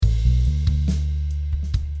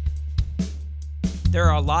there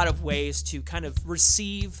are a lot of ways to kind of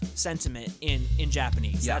receive sentiment in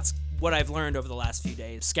Japanese. Yeah. That's what I've learned over the last few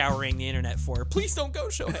days, scouring the internet for, please don't go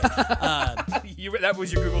Shohei. That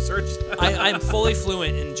was your Google search? I'm fully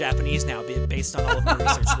fluent in Japanese now, based on all of my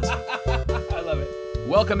research this week. I love it.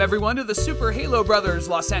 Welcome, everyone, to the Super Halo Brothers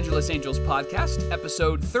Los Angeles Angels podcast,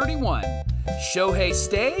 episode 31. Shohei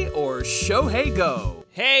stay or Shohei go?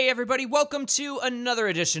 Hey, everybody. Welcome to another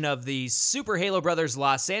edition of the Super Halo Brothers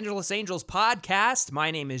Los Angeles Angels podcast.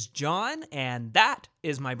 My name is John, and that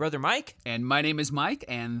is my brother Mike. And my name is Mike,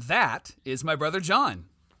 and that is my brother John.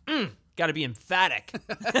 Got to be emphatic.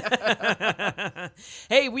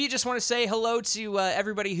 Hey, we just want to say hello to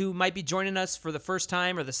everybody who might be joining us for the first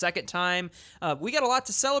time or the second time. We got a lot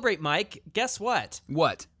to celebrate, Mike. Guess what?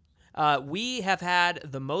 What? We have had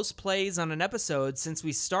the most plays on an episode since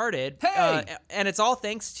we started. Hey! And it's all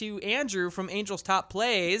thanks to Andrew from Angels Top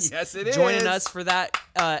Plays. Yes, it joining is. us for that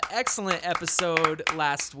excellent episode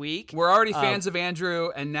last week. We're already fans of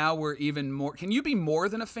Andrew, and now we're even more. Can you be more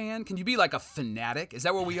than a fan? Can you be like a fanatic? Is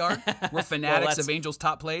that what we are? We're fanatics of Angels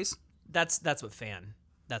Top Plays? That's what fan.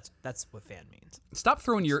 That's what fan means. Stop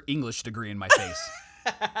throwing your English degree in my face.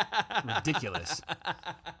 Ridiculous.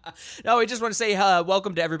 No, we just want to say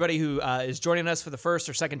welcome to everybody who is joining us for the first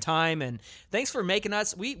or second time, and thanks for making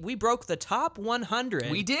us. We broke the top 100.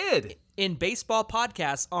 We did. In baseball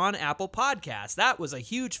podcasts on Apple Podcasts. That was a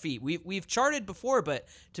huge feat. We've charted before, but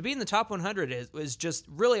to be in the top 100 was just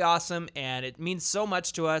really awesome, and it means so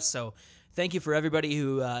much to us. So thank you for everybody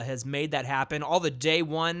who has made that happen. All the day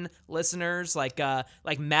one listeners, like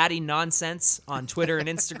Matty Nonsense on Twitter and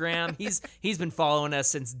Instagram. He's been following us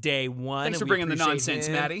since day one. Thanks for bringing the nonsense,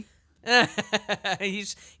 Matty.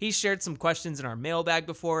 He's shared some questions in our mailbag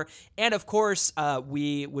before, and of course,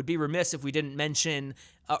 we would be remiss if we didn't mention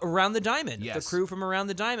Around the Diamond, yes. The crew from Around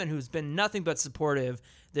the Diamond, who's been nothing but supportive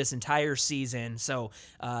this entire season. So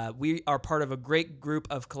we are part of a great group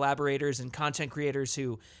of collaborators and content creators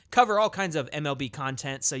who cover all kinds of MLB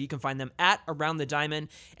content. So you can find them at Around the Diamond.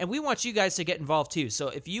 And we want you guys to get involved too. So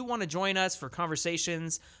if you want to join us for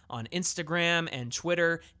conversations on Instagram and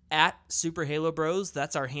Twitter at Super Halo Bros,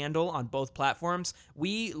 that's our handle on both platforms.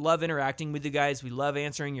 We love interacting with you guys. We love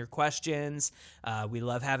answering your questions. We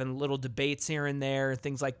love having little debates here and there,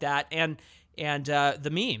 things like that. And the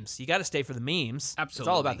memes. You got to stay for the memes. Absolutely.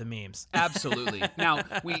 It's all about the memes. Absolutely. Now,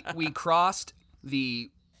 we crossed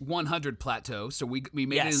the 100 plateau, so we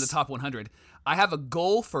made it in the top 100. I have a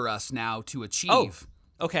goal for us now to achieve.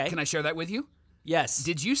 Oh, okay. Can I share that with you? Yes.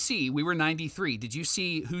 Did you see, we were 93. Did you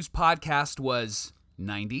see whose podcast was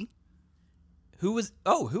 90? Who was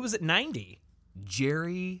at 90?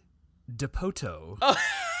 Jerry DePoto. Oh.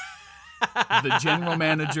 The general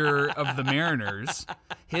manager of the Mariners.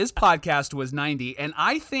 His podcast was 90, and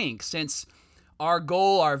I think since our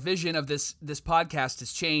goal, our vision of this podcast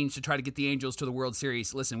has changed to try to get the Angels to the World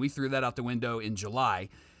Series. Listen, we threw that out the window in July.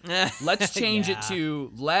 Let's change it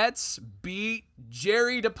to let's beat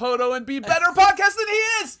Jerry DePoto and be better podcast than he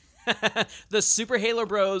is. The Super Halo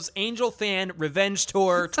Bros Angel Fan Revenge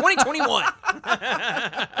Tour 2021.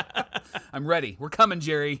 I'm ready. We're coming,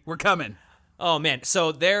 Jerry. We're coming. Oh, man.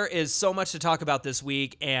 So there is so much to talk about this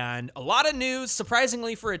week, and a lot of news,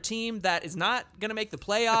 surprisingly, for a team that is not going to make the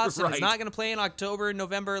playoffs and is not going to play in October and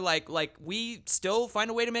November. Like we still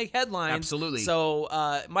find a way to make headlines. Absolutely. So,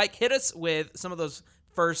 Mike, hit us with some of those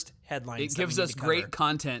first headlines. It gives us great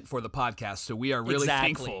content for the podcast, so we are really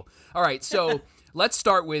Exactly. thankful. All right, so let's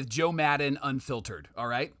start with Joe Maddon Unfiltered, all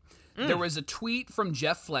right? There was a tweet from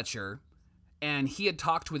Jeff Fletcher, and he had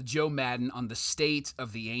talked with Joe Maddon on the state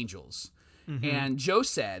of the Angels. And Joe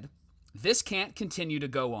said, "This can't continue to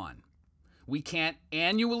go on. We can't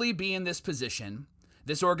annually be in this position.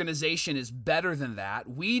 This organization is better than that.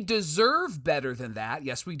 We deserve better than that.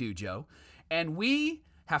 Yes, we do, Joe. And we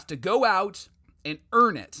have to go out and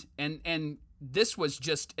earn it." And this was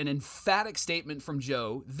just an emphatic statement from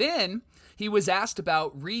Joe. Then he was asked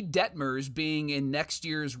about Reed Detmers being in next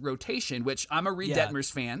year's rotation, which I'm a Reed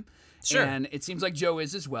Detmers fan. Sure. And it seems like Joe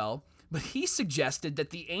is as well. But he suggested that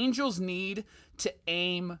the Angels need to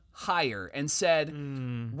aim higher and said,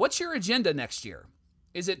 what's your agenda next year?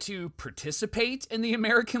 Is it to participate in the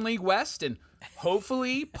American League West and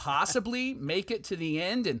hopefully, possibly make it to the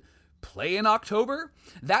end and play in October?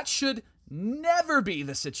 That should never be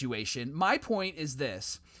the situation. My point is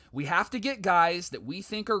this. We have to get guys that we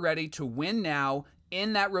think are ready to win now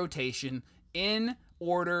in that rotation in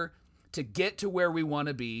order to get to where we want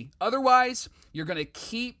to be. Otherwise, you're going to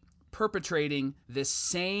keep perpetrating this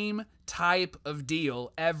same type of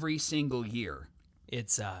deal every single year.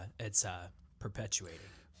 It's perpetuating.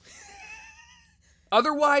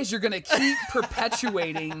 Otherwise, you're going to keep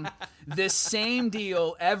perpetuating this same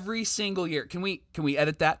deal every single year. Can we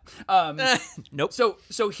edit that? Nope.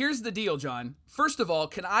 So here's the deal, John. First of all,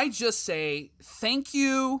 can I just say thank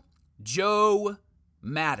you, Joe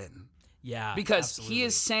Madden? Yeah, Because absolutely. he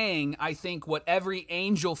is saying, I think, what every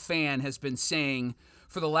Angel fan has been saying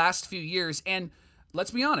for the last few years. And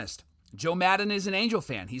let's be honest, Joe Madden is an Angel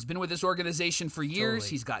fan. He's been with this organization for years. Totally.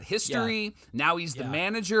 He's got history. Yeah. Now he's the Yeah.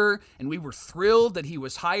 manager, and we were thrilled that he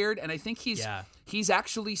was hired. And I think Yeah. he's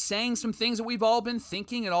actually saying some things that we've all been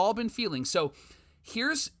thinking and all been feeling. So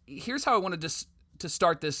here's how I wanted to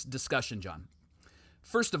start this discussion, John.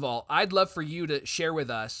 First of all, I'd love for you to share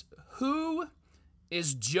with us, who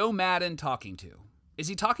is Joe Madden talking to? Is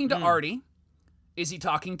he talking to Artie? Is he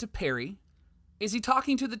talking to Perry? Is he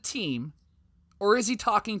talking to the team? Or is he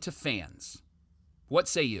talking to fans? What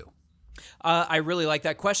say you? I really like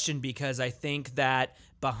that question because I think that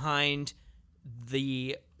behind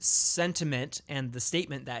the sentiment and the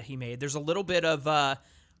statement that he made, there's a little bit of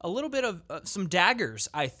some daggers,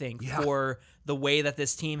 I think, Yeah. for the way that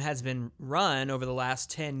this team has been run over the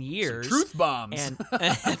last 10 years. Truth bombs.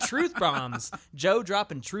 And truth bombs. Joe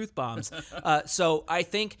dropping truth bombs. So I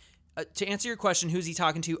think, to answer your question, who's he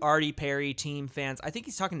talking to? Artie, Perry, team, fans? I think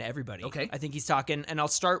he's talking to everybody. Okay. I think he's talking, and I'll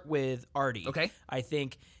start with Artie. Okay. I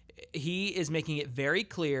think he is making it very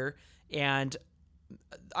clear, and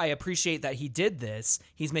I appreciate that he did this.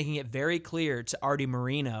 He's making it very clear to Artie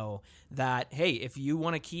Moreno that, hey, if you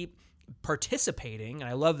want to keep participating, and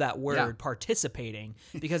I love that word, Yeah. participating,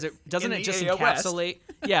 because it doesn't In it the just AL West.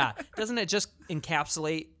 doesn't it just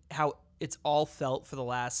encapsulate how it's all felt for the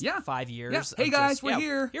last Yeah. 5 years? Yeah. Hey, of guys, we're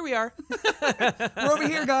here. Here we are. We're over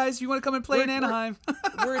here, guys. You want to come and play in Anaheim?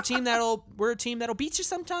 We're a team that'll beat you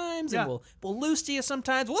sometimes, Yeah. and we'll lose to you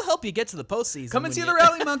sometimes. We'll help you get to the postseason. Come and when see you- the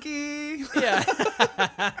Rally Monkey. Yeah.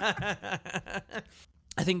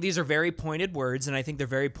 I think these are very pointed words, and I think they're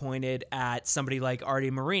very pointed at somebody like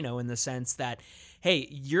Artie Moreno in the sense that, hey,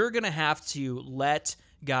 you're going to have to let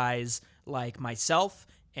guys like myself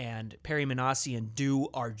and Perry Manassian do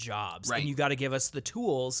our jobs. Right. And you got to give us the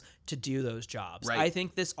tools to do those jobs. Right. I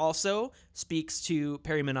think this also speaks to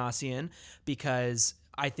Perry Manassian because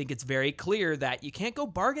I think it's very clear that you can't go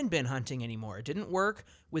bargain bin hunting anymore. It didn't work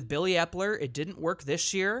with Billy Epler. It didn't work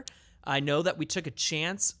this year. I know that we took a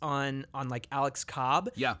chance on like Alex Cobb,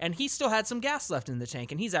 Yeah. and he still had some gas left in the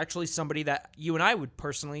tank, and he's actually somebody that you and I would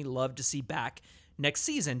personally love to see back next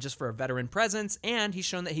season just for a veteran presence, and he's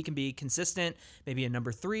shown that he can be consistent, maybe a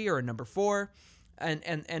number 3 or a number 4,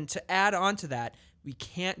 and to add on to that, we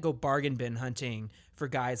can't go bargain bin hunting for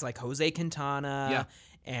guys like Jose Quintana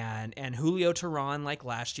and Julio Teheran like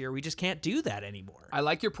last year. We just can't do that anymore. I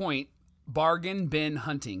like your point. Bargain bin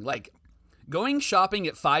hunting. Like, going shopping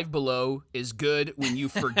at Five Below is good when you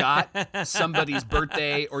forgot somebody's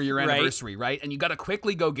birthday or your anniversary, right? And you got to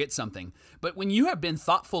quickly go get something. But when you have been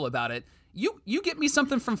thoughtful about it, you get me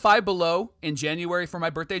something from Five Below in January for my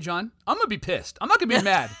birthday, John, I'm going to be pissed. I'm not going to be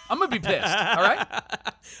mad. I'm going to be pissed, all right?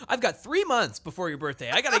 I've got 3 months before your birthday.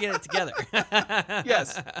 I got to get it together.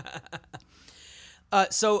 Yes.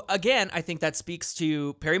 So again, I think that speaks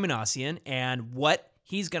to Perry Manassian and what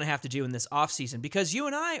he's going to have to do in this offseason, because you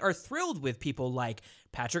and I are thrilled with people like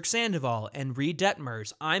Patrick Sandoval and Reed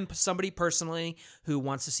Detmers. I'm somebody personally who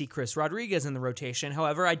wants to see Chris Rodriguez in the rotation.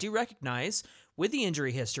 However, I do recognize with the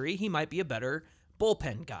injury history, he might be a better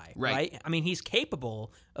bullpen guy, right? I mean, he's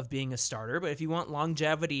capable of being a starter, but if you want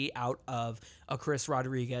longevity out of a Chris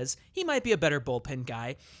Rodriguez, he might be a better bullpen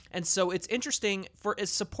guy. And so it's interesting, for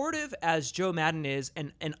as supportive as Joe Madden is,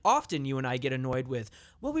 and often you and I get annoyed with,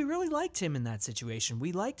 well, we really liked him in that situation.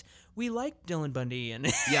 We liked Dylan Bundy, and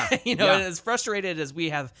Yeah, and yeah. as frustrated as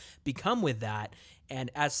we have become with that,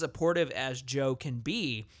 and as supportive as Joe can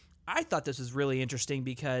be, I thought this was really interesting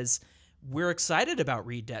because we're excited about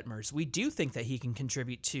Reed Detmers. We do think that he can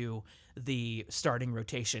contribute to the starting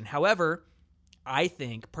rotation. However, I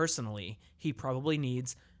think personally he probably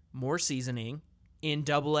needs more seasoning in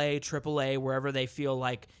AA, AAA, wherever they feel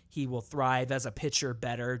like he will thrive as a pitcher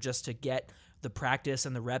better, just to get the practice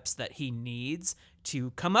and the reps that he needs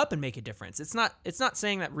to come up and make a difference. It's not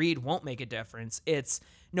saying that Reed won't make a difference. It's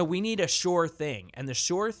no, we need a sure thing. And the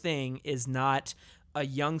sure thing is not a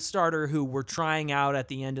young starter who we're trying out at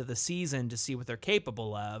the end of the season to see what they're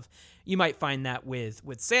capable of. You might find that with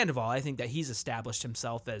Sandoval. I think that he's established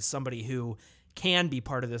himself as somebody who can be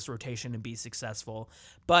part of this rotation and be successful.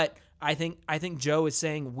 But I think Joe is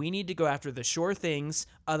saying we need to go after the sure things.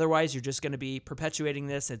 Otherwise, you're just going to be perpetuating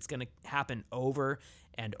this. It's going to happen over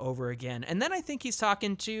and over again. And then I think he's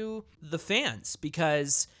talking to the fans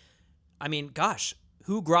because, I mean, gosh,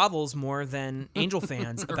 who grovels more than Angel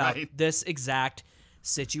fans about Right. this exact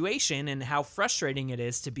situation and how frustrating it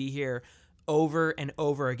is to be here over and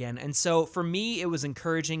over again. And so for me, it was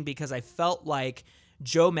encouraging because I felt like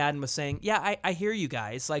Joe Maddon was saying, yeah, I hear you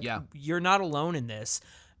guys. Like, you're not alone in this.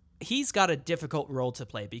 He's got a difficult role to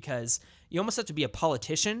play because you almost have to be a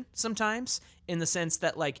politician sometimes, in the sense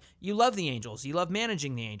that, like, you love the Angels, you love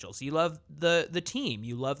managing the Angels, you love the team,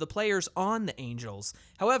 you love the players on the Angels.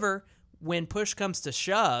 However, when push comes to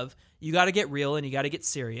shove, you got to get real and you got to get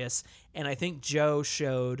serious. And I think Joe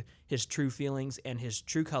showed his true feelings and his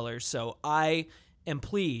true colors. So I am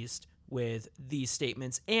pleased with these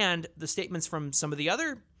statements and the statements from some of the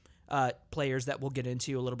other players that we'll get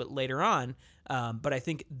into a little bit later on. But I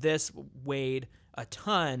think this weighed a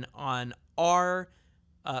ton on our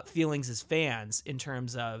feelings as fans in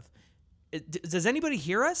terms of, does anybody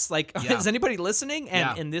hear us? Like, is anybody listening?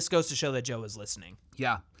 And this goes to show that Joe is listening.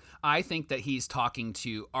 Yeah. I think that he's talking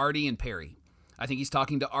to Artie and Perry. I think he's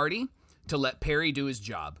talking to Artie to let Perry do his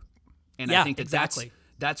job. And I think that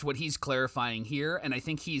that's what he's clarifying here. And I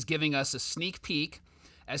think he's giving us a sneak peek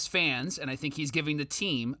as fans, and I think he's giving the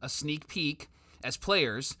team a sneak peek as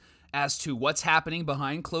players as to what's happening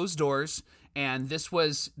behind closed doors. And this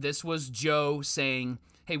was Joe saying,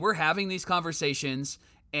 hey, we're having these conversations,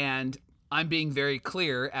 and I'm being very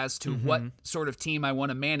clear as to what sort of team I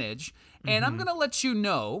want to manage. And I'm going to let you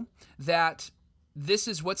know that this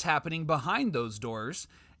is what's happening behind those doors.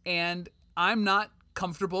 And I'm not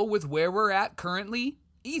comfortable with where we're at currently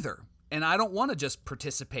either. And I don't want to just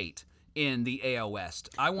participate in the AL West.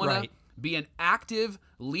 I want to be an active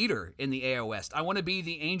leader in the AL West. I want to be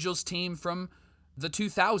the Angels team from the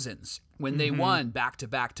 2000s when they won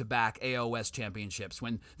back-to-back AL West championships,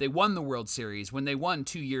 when they won the World Series, when they won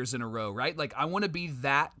 2 years in a row, right? Like, I want to be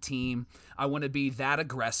that team. I want to be that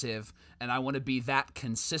aggressive, and I want to be that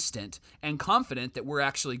consistent and confident that we're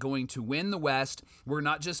actually going to win the West. We're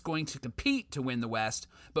not just going to compete to win the West,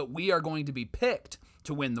 but we are going to be picked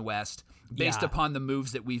to win the West based upon the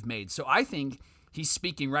moves that we've made. So I think he's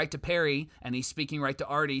speaking right to Perry, and he's speaking right to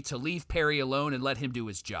Artie to leave Perry alone and let him do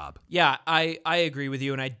his job. Yeah, I agree with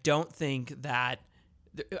you, and I don't think that.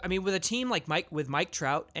 I mean, with a team like Mike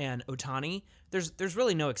Trout and Ohtani, there's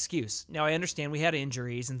really no excuse. Now, I understand we had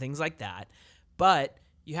injuries and things like that, but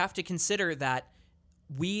you have to consider that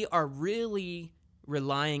we are really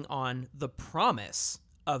relying on the promise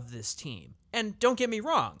of this team. And don't get me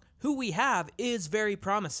wrong, who we have is very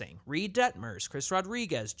promising. Reed Detmers, Chris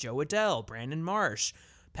Rodriguez, Joe Adell, Brandon Marsh,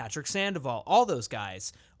 Patrick Sandoval, all those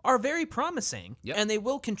guys are very promising, and they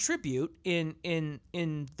will contribute in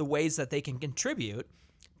the ways that they can contribute.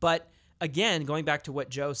 But again, going back to what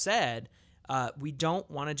Joe said, we don't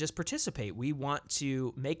want to just participate. We want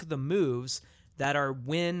to make the moves that are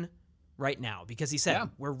win right now, because he said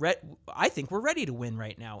I think we're ready to win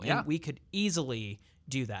right now, and we could easily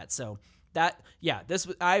do that. So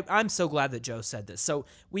I'm so glad that Joe said this. So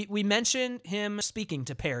we mentioned him speaking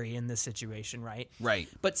to Perry in this situation, right? Right.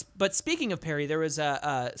 But speaking of Perry, there was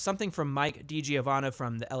something from Mike DiGiovanna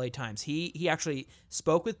from the LA Times. He actually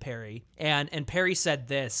spoke with Perry, and Perry said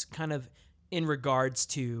this kind of in regards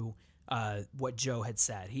to what Joe had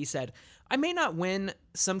said. He said, I may not win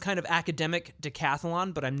some kind of academic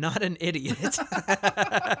decathlon, but I'm not an idiot.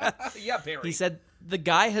 Yeah, Perry. He said, the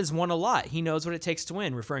guy has won a lot. He knows what it takes to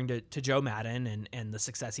win, referring to Joe Maddon and the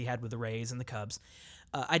success he had with the Rays and the Cubs.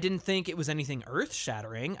 I didn't think it was anything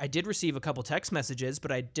earth-shattering. I did receive a couple text messages,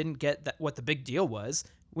 but I didn't get what the big deal was.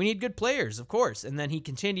 We need good players, of course. And then he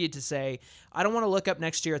continued to say, I don't want to look up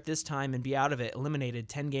next year at this time and be out of it, eliminated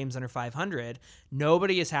 10 games under 500.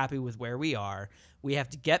 Nobody is happy with where we are. We have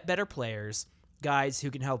to get better players, guys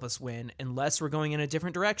who can help us win, unless we're going in a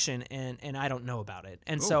different direction, and I don't know about it.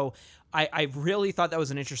 And so I really thought that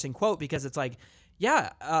was an interesting quote, because it's like,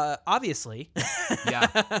 obviously.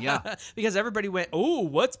 Yeah. Because everybody went, oh,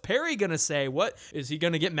 what's Perry going to say? What is he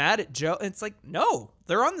going to get mad at Joe? And it's like, no,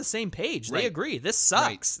 they're on the same page. Right. They agree. This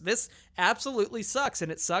sucks. Right. This absolutely sucks.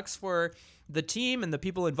 And it sucks for the team and the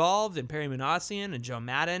people involved, and Perry Minasian and Joe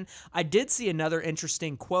Maddon. I did see another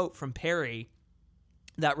interesting quote from Perry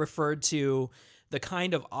that referred to the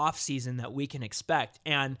kind of offseason that we can expect.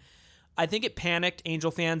 And I think it panicked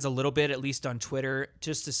Angel fans a little bit, at least on Twitter,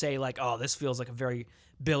 just to say like, oh, this feels like a very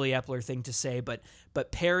Billy Epler thing to say. But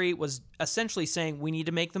Perry was essentially saying we need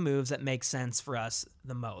to make the moves that make sense for us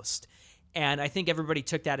the most. And I think everybody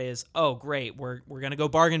took that as, oh, great, we're going to go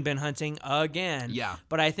bargain bin hunting again. Yeah.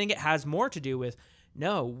 But I think it has more to do with,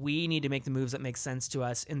 no, we need to make the moves that make sense to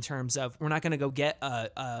us in terms of, we're not going to go get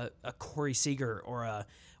a Corey Seager or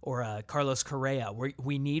a Carlos Correa.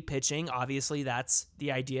 We need pitching. Obviously, that's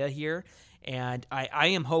the idea here. And I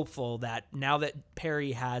am hopeful that now that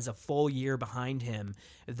Perry has a full year behind him,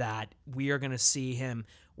 that we are going to see him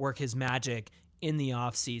work his magic in the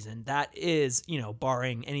offseason. That is,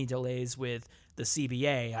 barring any delays with the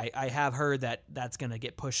CBA. I have heard that that's going to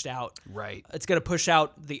get pushed out. Right. It's going to push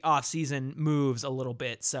out the offseason moves a little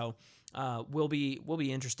bit. So we'll be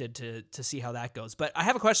interested to see how that goes. But I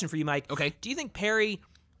have a question for you, Mike. Okay. Do you think Perry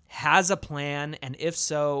has a plan? And if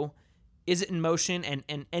so, is it in motion?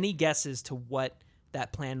 And any guesses to what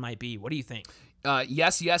that plan might be? What do you think?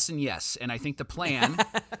 Yes, yes, and yes. And I think the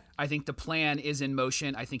plan is in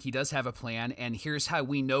motion. I think he does have a plan. And here's how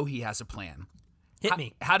we know he has a plan. Hit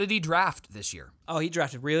me. How did he draft this year? Oh, he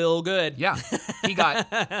drafted real good. Yeah. He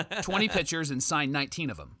got 20 pitchers and signed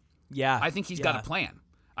 19 of them. Yeah. I think he's got a plan.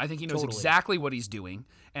 I think he knows exactly what he's doing,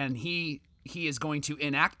 and he is going to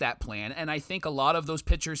enact that plan. And I think a lot of those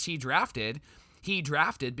pitchers he drafted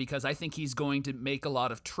because I think he's going to make a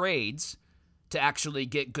lot of trades to actually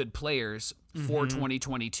get good players for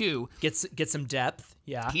 2022. Get some depth.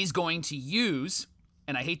 Yeah. He's going to use,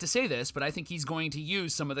 and I hate to say this, but I think he's going to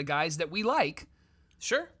use some of the guys that we like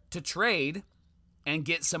to trade and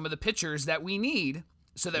get some of the pitchers that we need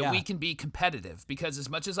so that we can be competitive. Because as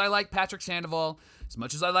much as I like Patrick Sandoval, as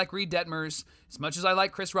much as I like Reed Detmers, as much as I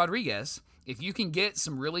like Chris Rodriguez, if you can get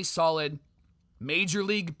some really solid major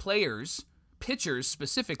league players, pitchers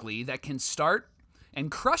specifically, that can start and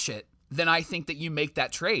crush it, then I think that you make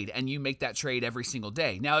that trade, and you make that trade every single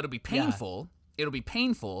day. Now, it'll be painful. Yeah. It'll be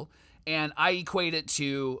painful. And I equate it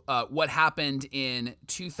to what happened in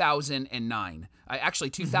 2009. Actually,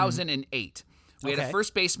 2008. We had a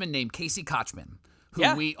first baseman named Casey Kotchman,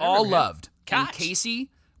 who we all loved. And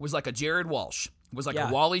Casey was like a Jared Walsh, was like a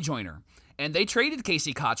Wally Joyner. And they traded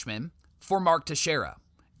Casey Kotchman for Mark Teixeira.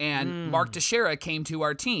 And Mark Teixeira came to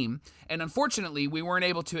our team. And unfortunately, we weren't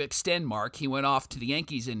able to extend Mark. He went off to the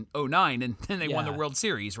Yankees in 2009, and then they won the World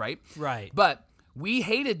Series, right? Right. But we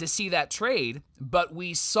hated to see that trade, but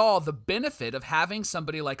we saw the benefit of having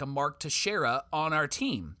somebody like a Mark Teixeira on our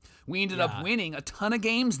team. We ended up winning a ton of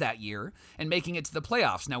games that year and making it to the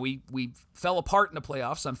playoffs. Now, we fell apart in the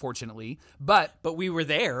playoffs, unfortunately, but we were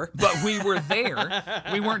there. But we were there.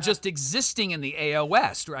 We weren't just existing in the AL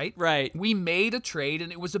West, right? Right. We made a trade,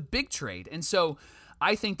 and it was a big trade. And so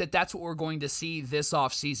I think that that's what we're going to see this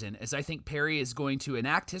offseason, is I think Perry is going to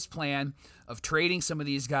enact his plan of trading some of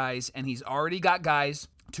these guys, and he's already got guys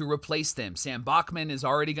to replace them. Sam Bachman is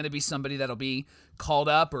already going to be somebody that'll be called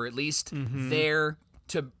up, or at least there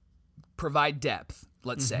to provide depth,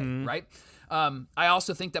 let's say, right? I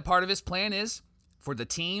also think that part of his plan is for the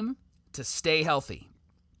team to stay healthy.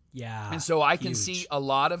 Yeah. And so I can see a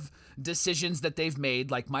lot of decisions that they've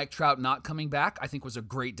made, like Mike Trout not coming back, I think was a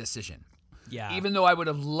great decision. Yeah. Even though I would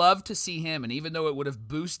have loved to see him, and even though it would have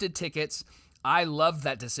boosted tickets, I loved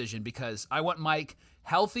that decision because I want Mike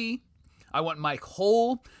healthy, I want Mike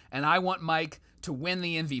whole, and I want Mike to win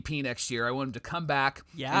the MVP next year. I want him to come back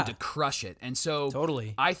and to crush it. And so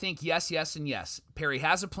totally. I think yes, yes, and yes. Perry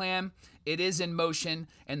has a plan. It is in motion.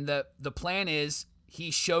 And the plan is, he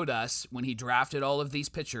showed us when he drafted all of these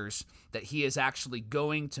pitchers that he is actually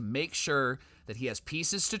going to make sure that he has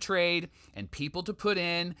pieces to trade and people to put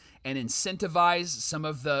in and incentivize some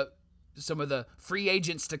of the free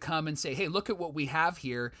agents to come and say, hey, look at what we have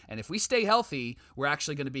here. And if we stay healthy, we're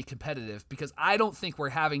actually going to be competitive, because I don't think we're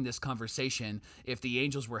having this conversation if the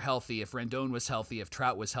Angels were healthy, if Rendon was healthy, if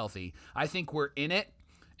Trout was healthy. I think we're in it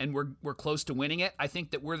and we're close to winning it. I think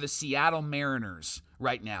that we're the Seattle Mariners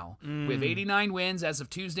right now. We have 89 wins as of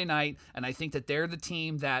Tuesday night, and I think that they're the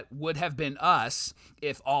team that would have been us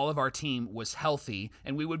if all of our team was healthy,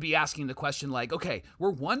 and we would be asking the question like, okay, we're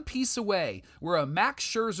one piece away, we're a Max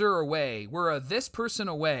Scherzer away, we're a this person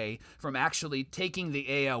away from actually taking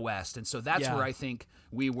the AL West, and so that's where I think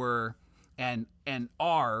we were and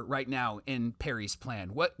are right now in Perry's plan.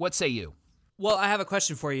 What say you? Well, I have a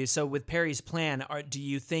question for you. So with Perry's plan, do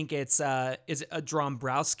you think it's is it a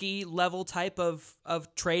Dombrowski level type of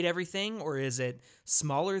trade everything, or is it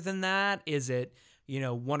smaller than that? Is it,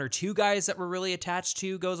 one or two guys that we're really attached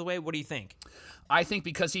to goes away? What do you think? I think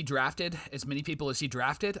because he drafted as many people as he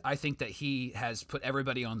drafted, I think that he has put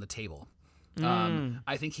everybody on the table.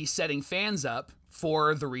 I think he's setting fans up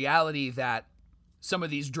for the reality that some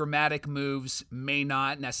of these dramatic moves may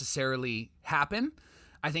not necessarily happen.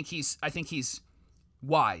 I think he's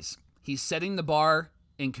wise. He's setting the bar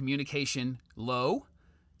in communication low.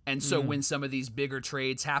 And so when some of these bigger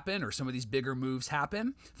trades happen or some of these bigger moves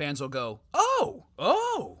happen, fans will go, oh,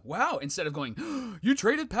 wow. Instead of going, you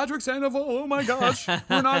traded Patrick Sandoval. Oh my gosh,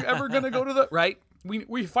 we're not ever going to go to the right.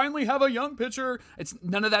 We finally have a young pitcher.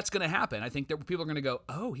 None of that's going to happen. I think that people are going to go,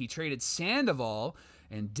 oh, he traded Sandoval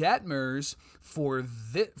and Detmers for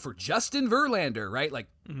Justin Verlander, right? Like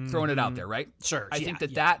throwing it out there, right? Sure. I think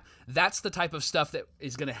that's the type of stuff that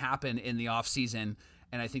is going to happen in the offseason,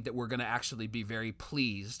 and I think that we're going to actually be very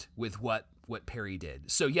pleased with what Perry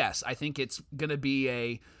did. So yes, I think it's going to be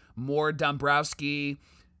a more Dombrowski.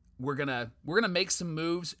 We're gonna make some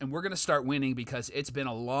moves, and we're gonna start winning, because it's been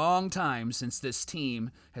a long time since this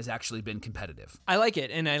team has actually been competitive. I like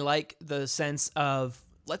it, and I like the sense of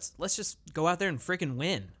let's just go out there and freaking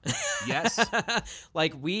win. Yes.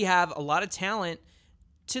 Like, we have a lot of talent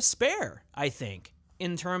to spare, I think,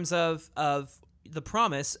 in terms of the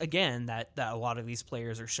promise, again, that a lot of these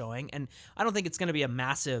players are showing. And I don't think it's going to be a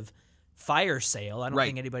massive fire sale. I don't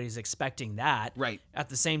think anybody's expecting that. Right. At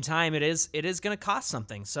the same time, it is going to cost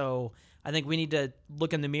something. So I think we need to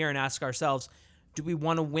look in the mirror and ask ourselves, do we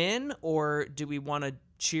want to win, or do we want to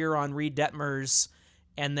cheer on Reed Detmers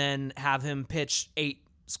and then have him pitch 8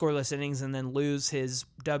 scoreless innings and then lose his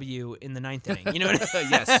W in the 9th inning? You know what I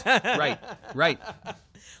mean? Yes. Right.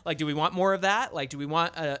 Like, do we want more of that? Like, do we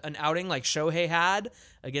want an outing like Shohei had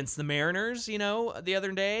against the Mariners, the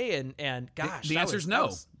other day? And gosh, the answer is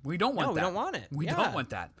no. We don't want that. We don't want it. We don't want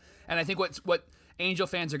that. And I think what Angel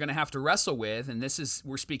fans are going to have to wrestle with, and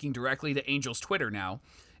we're speaking directly to Angels Twitter now,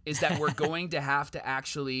 is that we're going to have to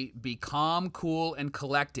actually be calm, cool, and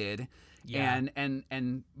collected,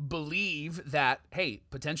 and believe that, hey,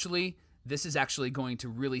 potentially this is actually going to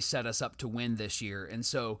really set us up to win this year. And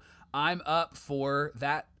so I'm up for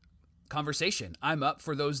that conversation. I'm up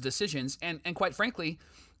for those decisions. And quite frankly,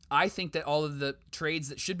 I think that all of the trades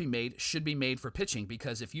that should be made for pitching,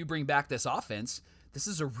 because if you bring back this offense, this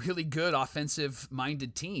is a really good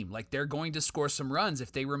offensive-minded team. Like, they're going to score some runs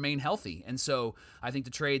if they remain healthy. And so I think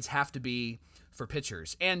the trades have to be for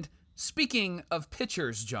pitchers. And speaking of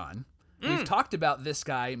pitchers, John, we've talked about this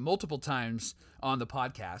guy multiple times on the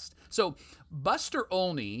podcast. So Buster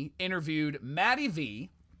Olney interviewed Matty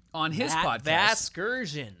V on his podcast.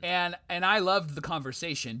 Vasgersian. And I loved the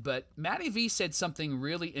conversation, but Matty V said something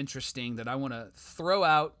really interesting that I want to throw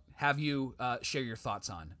out, have you share your thoughts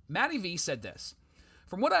on. Matty V said this: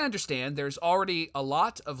 "From what I understand, there's already a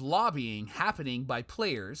lot of lobbying happening by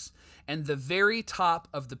players and the very top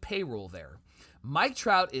of the payroll there. Mike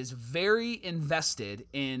Trout is very invested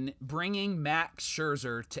in bringing Max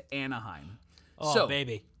Scherzer to Anaheim." Oh, so,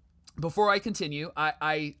 baby. Before I continue,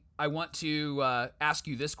 I want to ask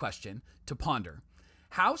you this question to ponder.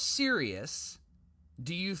 How serious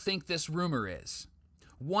do you think this rumor is?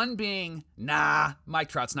 One being, nah, Mike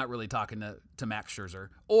Trout's not really talking to Max Scherzer.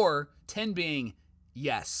 Or 10 being,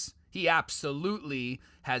 yes, he absolutely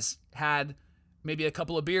has had maybe a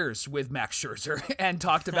couple of beers with Max Scherzer and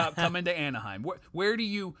talked about coming to Anaheim. Where do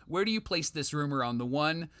you place this rumor on the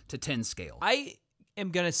 1 to 10 scale? I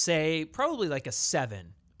am going to say probably like a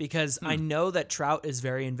 7. Because I know that Trout is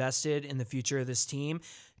very invested in the future of this team.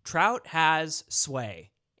 Trout has sway,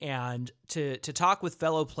 and to talk with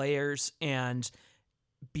fellow players and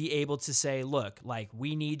be able to say, look, like,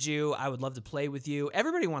 we need you. I would love to play with you.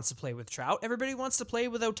 Everybody wants to play with Trout. Everybody wants to play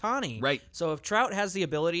with Ohtani. Right. So if Trout has the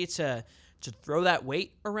ability to throw that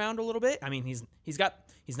weight around a little bit, I mean, he's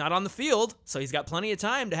not on the field, so he's got plenty of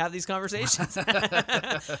time to have these conversations.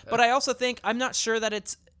 But I also think I'm not sure that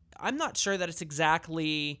it's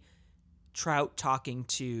exactly Trout talking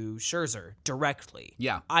to Scherzer directly.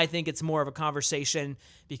 Yeah. I think it's more of a conversation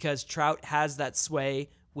because Trout has that sway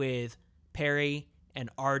with Perry and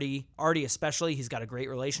Artie. Artie especially, he's got a great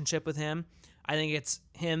relationship with him. I think it's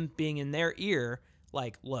him being in their ear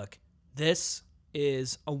like, look, this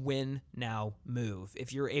is a win now move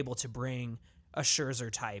if you're able to bring a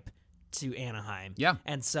Scherzer type to Anaheim. Yeah.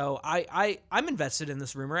 And so I'm invested in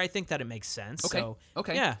this rumor. I think that it makes sense. Okay. So,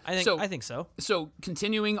 Okay. Yeah, I think so. So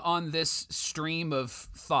continuing on this stream of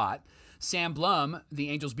thought, Sam Blum, the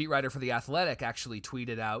Angels beat writer for The Athletic, actually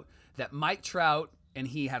tweeted out that Mike Trout and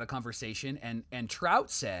he had a conversation, and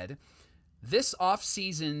Trout said, "This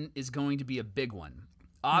offseason is going to be a big one.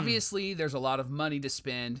 Obviously, there's a lot of money to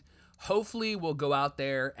spend. Hopefully, we'll go out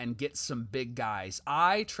there and get some big guys.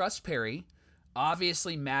 I trust Perry.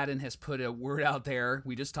 Obviously, Madden has put a word out there.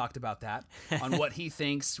 We just talked about that on what he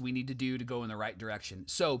thinks we need to do to go in the right direction."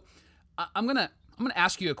 So I'm gonna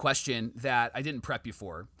ask you a question that I didn't prep you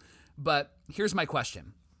for, but here's my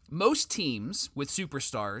question. Most teams with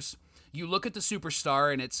superstars, you look at the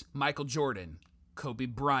superstar and it's Michael Jordan, Kobe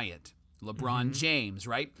Bryant, LeBron James,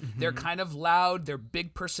 right? They're kind of loud. They're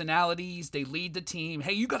big personalities. They lead the team.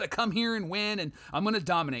 Hey, you got to come here and win, and I'm going to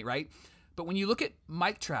dominate, right? But when you look at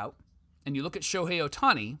Mike Trout, and you look at Shohei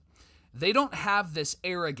Ohtani, they don't have this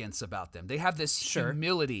arrogance about them. They have this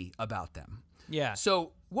humility about them. Yeah.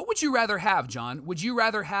 So what would you rather have, John? Would you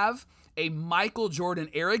rather have a Michael Jordan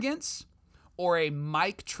arrogance or a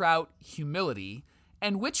Mike Trout humility?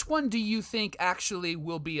 And which one do you think actually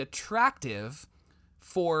will be attractive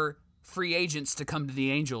for free agents to come to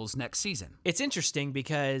the Angels next season? It's interesting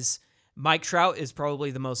because Mike Trout is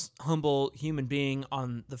probably the most humble human being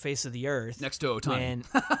on the face of the earth. Next to Ohtani.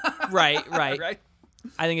 Right. Right?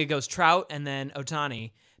 I think it goes Trout and then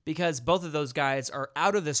Ohtani, because both of those guys are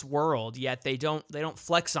out of this world, yet they don't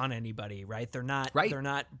flex on anybody, right? They're not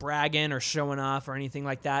bragging or showing off or anything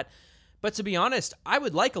like that. But to be honest, I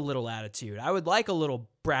would like a little attitude. I would like a little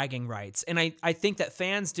bragging rights. And I think that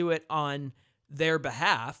fans do it on their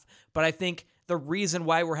behalf. But I think the reason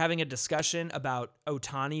why we're having a discussion about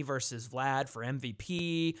Ohtani versus Vlad for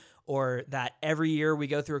MVP, or that every year we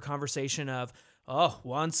go through a conversation of, oh,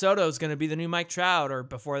 Juan Soto is going to be the new Mike Trout, or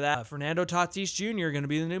before that, Fernando Tatis Jr. going to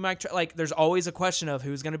be the new Mike Trout. Like, there's always a question of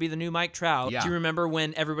who's going to be the new Mike Trout. Yeah. Do you remember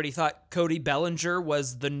when everybody thought Cody Bellinger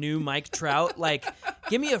was the new Mike Trout? Like,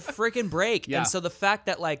 give me a freaking break. Yeah. And so the fact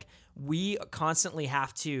that, like, we constantly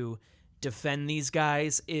have to defend these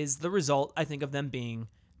guys is the result, I think, of them being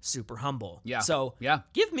super humble. Yeah. So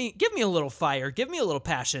give me a little fire. Give me a little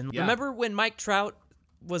passion. Yeah. Remember when Mike Trout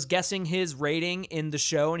was guessing his rating in the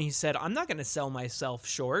show, and he said, "I'm not going to sell myself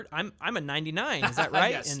short. I'm a 99." Is that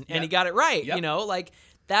right? Yes. And he got it right. Yep. You know, like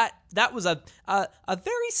that was a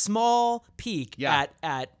very small peek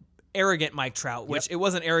at arrogant Mike Trout, which it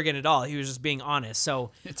wasn't arrogant at all. He was just being honest.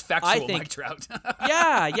 So it's factual, Mike Trout.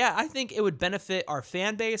 yeah. I think it would benefit our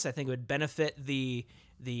fan base. I think it would benefit the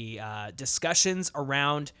discussions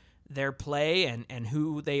around their play and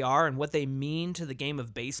who they are and what they mean to the game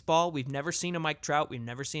of baseball. We've never seen a Mike Trout. We've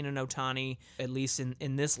never seen an Ohtani, at least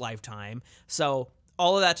in this lifetime. So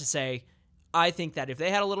all of that to say, I think that if they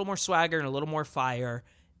had a little more swagger and a little more fire,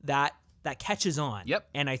 that catches on. Yep.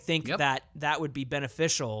 And I think that would be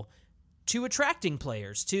beneficial to attracting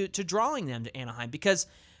players, to drawing them to Anaheim. Because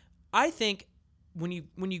I think when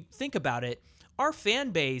you think about it, our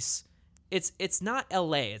fan base, it's not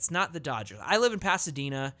LA, it's not the Dodgers. I live in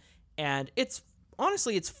Pasadena, and it's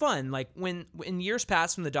fun. Like when in years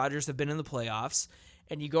past when the Dodgers have been in the playoffs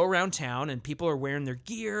and you go around town and people are wearing their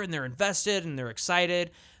gear and they're invested and they're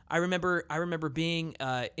excited. I remember being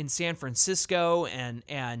in San Francisco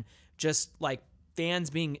and just like fans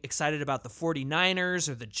being excited about the 49ers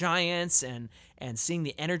or the Giants and seeing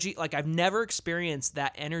the energy. Like, I've never experienced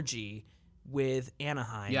that energy with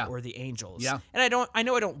Anaheim or the Angels. Yeah. And I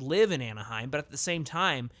know I don't live in Anaheim, but at the same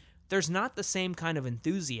time, there's not the same kind of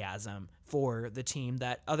enthusiasm for the team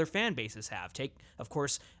that other fan bases have. Of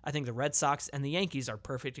course, I think the Red Sox and the Yankees are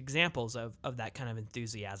perfect examples of that kind of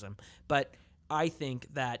enthusiasm. But I think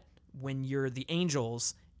that when you're the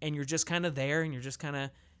Angels and you're just kind of there and you're just kind of,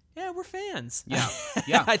 we're fans. Yeah.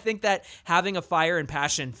 I think that having a fire and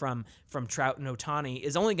passion from Trout and Ohtani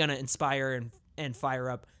is only going to inspire and fire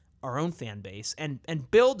up our own fan base and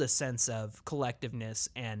build a sense of collectiveness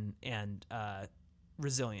and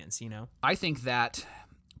resilience, you know? I think that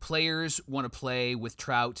players want to play with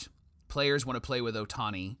Trout, players want to play with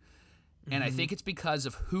Ohtani, and I think it's because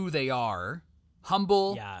of who they are,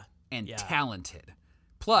 humble and talented.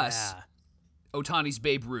 Plus, Ohtani's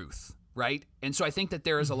Babe Ruth, right? And so I think that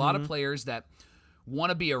there is a lot of players that want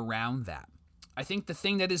to be around that. I think the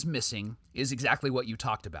thing that is missing is exactly what you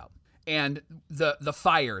talked about. And the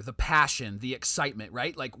fire, the passion, the excitement,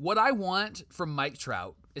 right? Like, what I want from Mike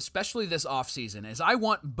Trout, especially this offseason, is I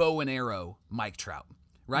want bow and arrow Mike Trout,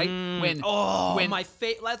 right? That's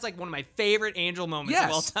like one of my favorite Angel moments of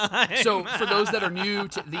all time. So for those that are new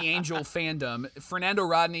to the Angel fandom, Fernando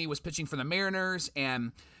Rodney was pitching for the Mariners,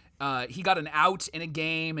 and he got an out in a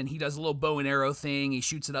game, and he does a little bow and arrow thing. He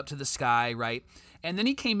shoots it up to the sky, right? And then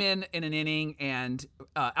he came in an inning, and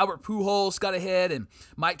Albert Pujols got a hit, and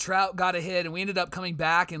Mike Trout got a hit, and we ended up coming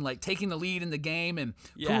back and like taking the lead in the game. And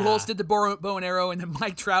Pujols did the bow and arrow, and then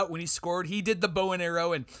Mike Trout, when he scored, he did the bow and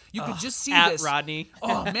arrow, and you could just see this. Rodney.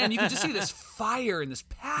 Oh man, you could just see this fire and this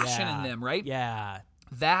passion in them, right? Yeah.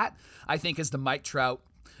 That, I think, is the Mike Trout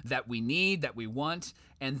that we need, that we want,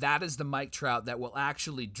 and that is the Mike Trout that will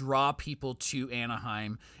actually draw people to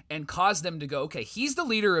Anaheim and cause them to go, okay, he's the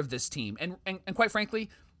leader of this team. And quite frankly,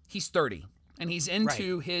 he's 30, and he's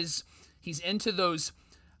into he's into those,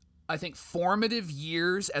 I think, formative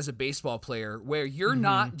years as a baseball player where you're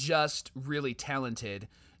not just really talented,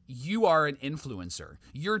 you are an influencer.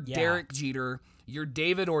 You're Derek Jeter, you're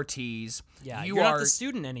David Ortiz. Yeah, you're not the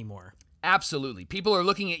student anymore. Absolutely. People are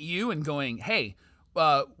looking at you and going, hey,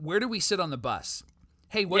 where do we sit on the bus?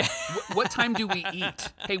 Hey, what time do we eat?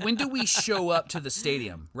 Hey, when do we show up to the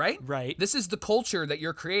stadium, right? Right. This is the culture that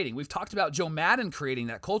you're creating. We've talked about Joe Madden creating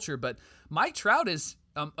that culture, but Mike Trout is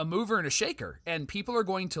a mover and a shaker, and people are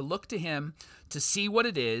going to look to him to see what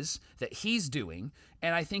it is that he's doing,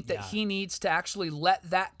 and I think that he needs to actually let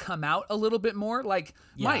that come out a little bit more. Like,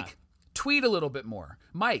 Mike, tweet a little bit more.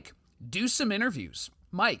 Mike, do some interviews.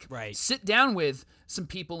 Mike, sit down with some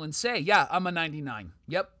people and say, yeah, I'm a 99.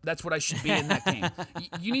 Yep, that's what I should be in that game.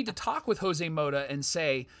 You need to talk with Jose Mota and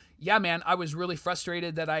say, yeah, man, I was really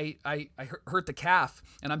frustrated that I hurt the calf,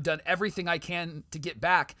 and I've done everything I can to get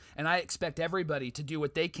back, and I expect everybody to do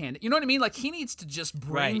what they can. You know what I mean? Like, he needs to just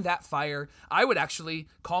bring that fire. I would actually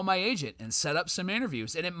call my agent and set up some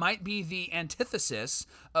interviews, and it might be the antithesis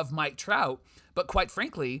of Mike Trout, but quite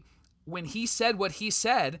frankly, when he said what he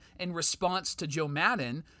said in response to Joe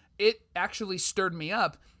Madden, it actually stirred me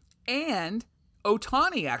up. And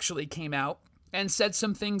Ohtani actually came out and said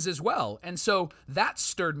some things as well. And so that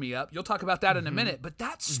stirred me up. You'll talk about that in a minute, but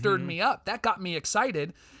that stirred me up. That got me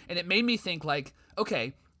excited. And it made me think like,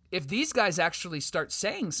 okay, if these guys actually start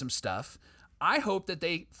saying some stuff, I hope that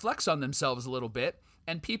they flex on themselves a little bit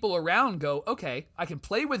and people around go, okay, I can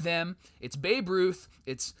play with them. It's Babe Ruth.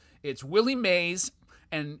 It's Willie Mays.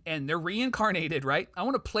 And they're reincarnated, right? I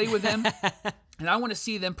want to play with them, and I want to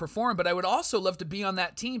see them perform, but I would also love to be on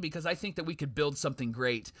that team because I think that we could build something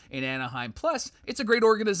great in Anaheim. Plus, it's a great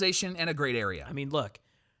organization and a great area. I mean, look,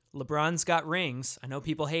 LeBron's got rings. I know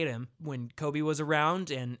people hate him. When Kobe was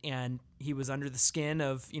around and he was under the skin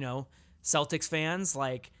of, Celtics fans,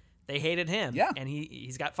 like, they hated him. Yeah. And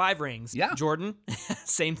he's got 5 rings. Yeah. Jordan,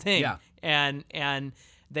 same thing. Yeah. And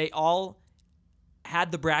they all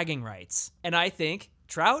had the bragging rights. And I think,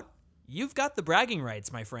 Trout, you've got the bragging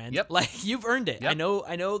rights, my friend. Yep. Like, you've earned it. Yep.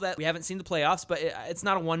 I know that we haven't seen the playoffs, but it's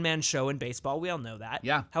not a one-man show in baseball. We all know that.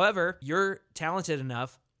 Yeah. However, you're talented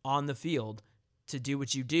enough on the field to do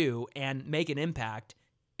what you do and make an impact,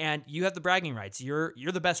 and you have the bragging rights. You're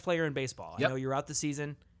the best player in baseball. Yep. I know you're out the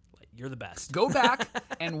season. You're the best. Go back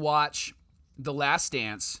and watch The Last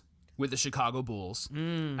Dance with the Chicago Bulls.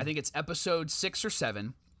 I think it's episode 6 or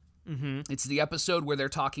 7. It's the episode where they're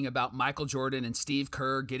talking about Michael Jordan and Steve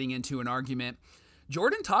Kerr getting into an argument.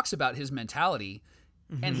 Jordan talks about his mentality,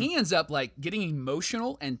 and he ends up like getting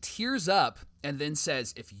emotional and tears up and then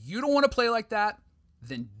says, if you don't want to play like that,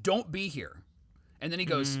 then don't be here. And then he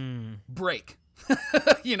goes, break.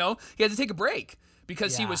 He had to take a break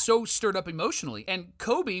because he was so stirred up emotionally. And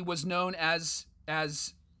Kobe was known as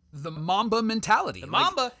the Mamba mentality. The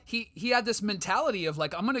Mamba. Like, he had this mentality of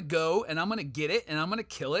like, I'm going to go and I'm going to get it and I'm going to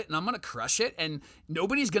kill it and I'm going to crush it and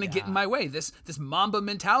nobody's going to get in my way. This Mamba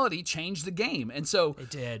mentality changed the game. And so it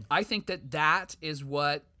did. I think that is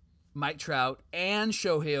what Mike Trout and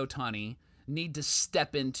Shohei Ohtani need to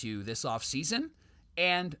step into this offseason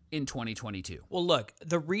and in 2022. Well, look,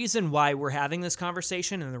 the reason why we're having this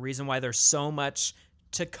conversation and the reason why there's so much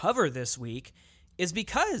to cover this week is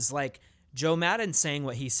because, like, Joe Madden saying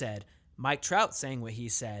what he said, Mike Trout saying what he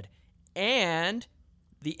said, and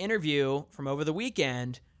the interview from over the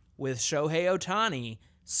weekend with Shohei Ohtani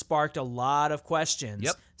sparked a lot of questions.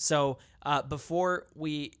 Yep. So before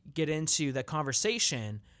we get into the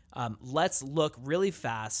conversation, let's look really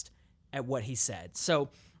fast at what he said.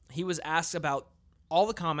 So he was asked about all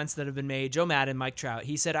the comments that have been made. Joe Madden, Mike Trout,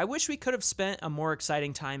 he said, I wish we could have spent a more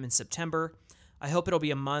exciting time in September. I hope it'll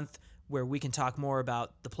be a month where we can talk more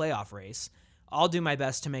about the playoff race. I'll do my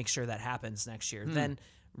best to make sure that happens next year. Then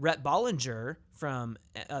Rhett Bollinger, from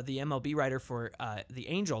the MLB writer for the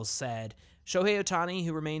Angels, said, Shohei Ohtani,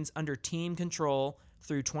 who remains under team control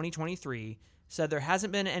through 2023, said there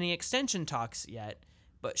hasn't been any extension talks yet,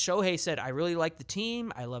 but Shohei said, I really like the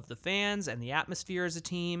team, I love the fans and the atmosphere as a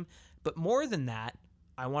team, but more than that,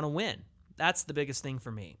 I want to win. That's the biggest thing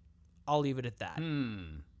for me. I'll leave it at that.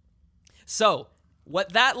 So,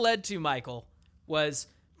 what that led to, Michael, was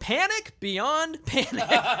panic beyond panic.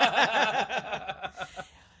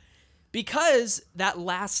 Because that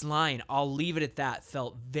last line, I'll leave it at that,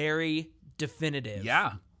 felt very definitive.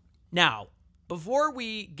 Yeah. Now, before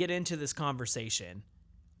we get into this conversation,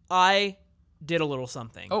 I did a little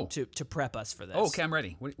something to prep us for this. Oh, okay, I'm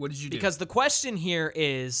ready. What did you do? Because the question here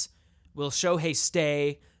is, will Shohei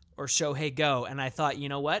stay or Shohei go? And I thought, you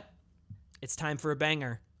know what? It's time for a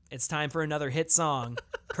banger. It's time for another hit song,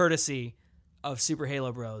 courtesy of Super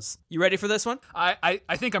Halo Bros. You ready for this one? I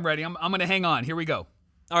think I'm ready. I'm going to hang on. Here we go.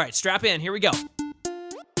 All right, strap in. Here we go.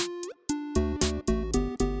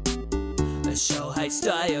 Shohei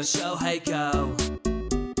stay or Shohei go?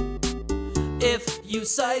 If you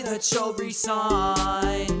say that you'll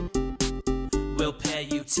resign, we'll pay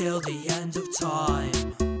you till the end of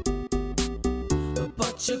time. But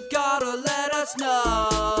You gotta let us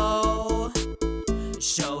know.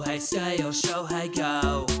 Shohei stay or Shohei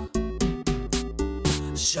go.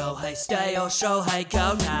 Shohei stay or Shohei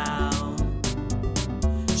go now.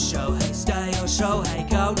 Shohei stay or Shohei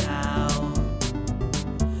go now.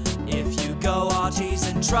 If you go, RG's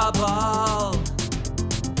in trouble.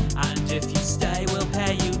 And if you stay, we'll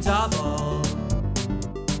pay you double.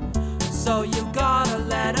 So you gotta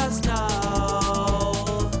let us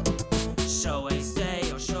know. Shohei stay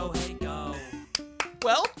or Shohei go.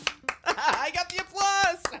 Well, I got the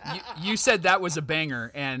applause. You said that was a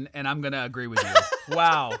banger, and I'm gonna agree with you.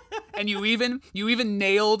 Wow. And you even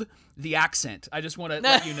nailed the accent. I just want to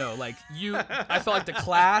let you know, like I felt like the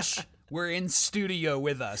Clash were in studio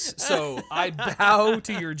with us. So I bow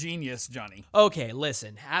to your genius, Johnny. Okay,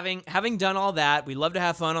 listen, having done all that, we love to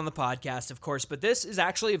have fun on the podcast, of course, but this is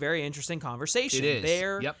actually a very interesting conversation. It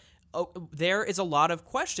is. Yep. There is a lot of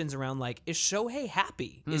questions around, like, is Shohei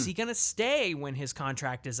happy? Is he going to stay when his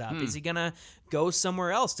contract is up? Is he going to go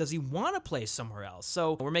somewhere else? Does he want to play somewhere else?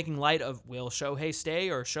 So we're making light of, will Shohei stay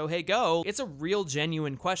or Shohei go? It's a real,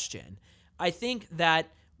 genuine question. I think that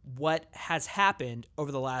what has happened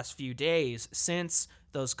over the last few days since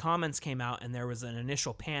those comments came out and there was an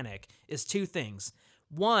initial panic is two things.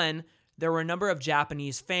 One, there were a number of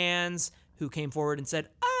Japanese fans who came forward and said,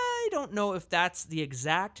 I don't know if that's the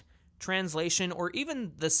exact translation or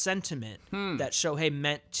even the sentiment that Shohei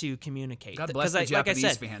meant to communicate. God bless the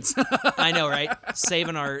Japanese fans. I know, right?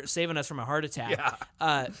 Saving us from a heart attack.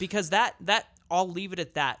 Yeah. Because that I'll leave it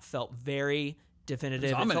at that felt very definitive.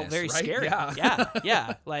 It ominous, felt very right? scary.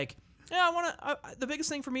 Yeah. Like, the biggest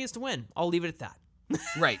thing for me is to win. I'll leave it at that.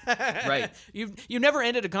 Right. You never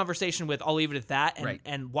ended a conversation with "I'll leave it at that" and, Right.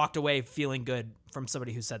 and walked away feeling good from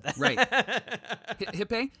somebody who said that. Right.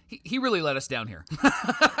 Hippe, he really let us down here.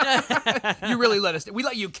 You really let us down. We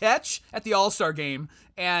let you catch at the All-Star game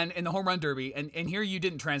and in the home run derby, and here you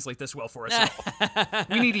didn't translate this well for us at all.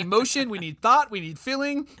 We need emotion, we need thought, we need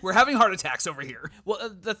feeling. We're having heart attacks over here. Well,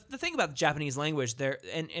 the thing about the Japanese language,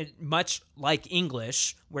 and much like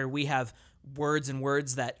English, where we have words and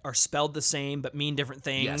words that are spelled the same but mean different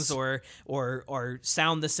things, Yes. or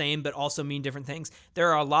sound the same but also mean different things. There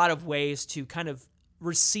are a lot of ways to kind of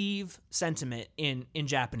receive sentiment in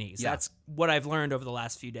Japanese. Yeah. That's what I've learned over the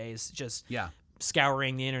last few days, just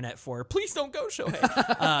scouring the internet for, please don't go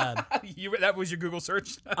Shohei. That was your Google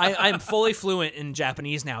search? I'm fully fluent in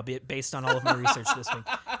Japanese now, based on all of my research this week,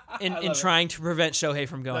 in trying to prevent Shohei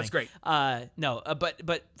from going. That's great.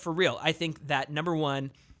 But for real, I think that, number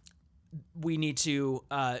one, we need to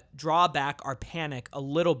draw back our panic a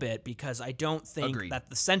little bit, because I don't think Agreed. that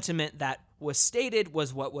the sentiment that was stated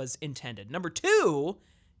was what was intended. Number two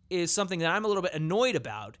is something that I'm a little bit annoyed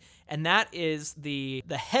about, and that is the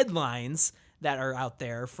headlines that are out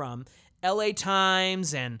there from LA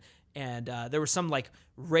Times and there was some like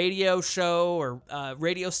radio show or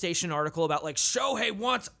radio station article about like Shohei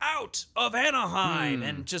wants out of Anaheim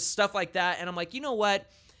and just stuff like that. And I'm like, you know what?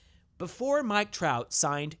 Before Mike Trout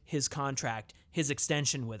signed his contract, his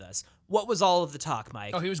extension with us, what was all of the talk,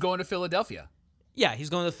 Mike? Oh, he was going to Philadelphia. Yeah, he's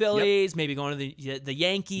going to the Phillies, maybe going to the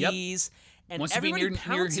Yankees. And Wants to be near his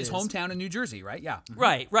pounces. hometown in New Jersey, right? Yeah.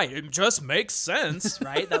 Right. It just makes sense,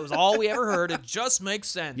 right? That was all we ever heard. It just makes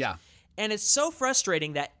sense. Yeah. And it's so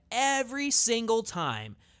frustrating that every single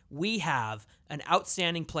time we have an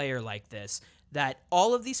outstanding player like this, that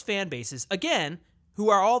all of these fan bases, again, who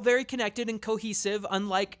are all very connected and cohesive,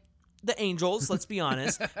 unlike the Angels, let's be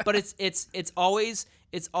honest, but it's always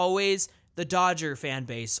the Dodger fan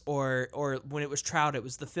base, or when it was Trout, it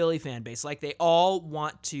was the Philly fan base. Like, they all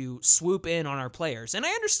want to swoop in on our players, and I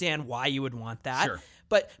understand why you would want that. Sure.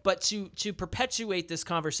 But to perpetuate this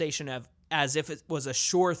conversation of as if it was a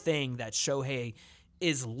sure thing that Shohei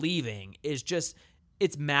is leaving is just,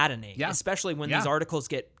 it's maddening. Yeah. Especially when these articles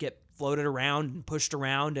get floated around and pushed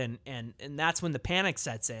around, and that's when the panic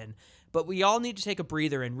sets in. But we all need to take a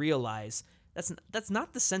breather and realize that's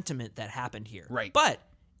not the sentiment that happened here. Right. But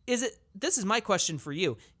this is my question for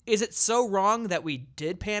you. Is it so wrong that we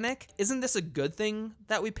did panic? Isn't this a good thing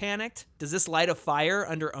that we panicked? Does this light a fire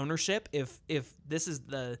under ownership if this is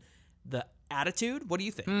the attitude? What do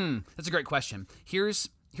you think? That's a great question. Here's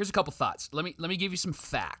a couple thoughts. Let me give you some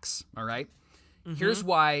facts, all right? Mm-hmm. Here's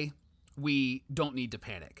why we don't need to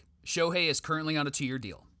panic. Shohei is currently on a 2-year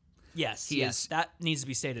deal. Yes, that needs to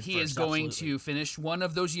be stated He first. is going absolutely. to finish one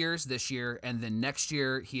of those years this year, and then next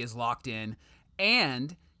year he is locked in,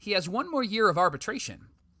 and he has one more year of arbitration.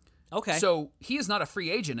 Okay. So he is not a free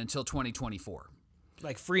agent until 2024.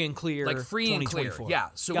 Like free and clear. Like free and clear. 2024. Yeah.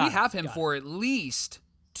 So Got we it, have him got for at least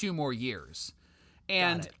 2 more years.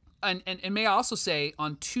 And it. And may I also say,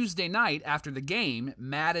 on Tuesday night after the game,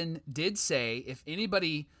 Madden did say if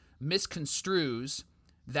anybody misconstrues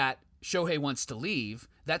that Shohei wants to leave,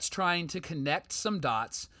 that's trying to connect some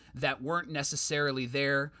dots that weren't necessarily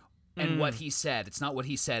there and what he said. It's not what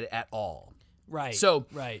he said at all. Right. So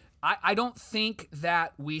right. I don't think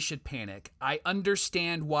that we should panic. I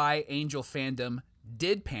understand why Angel fandom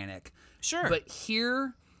did panic. Sure. But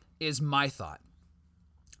here is my thought.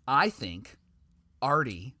 I think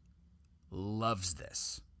Artie loves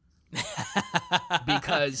this.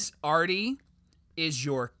 Because Artie is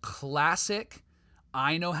your classic,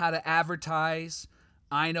 I know how to advertise,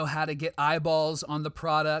 I know how to get eyeballs on the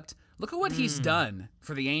product. Look at what he's done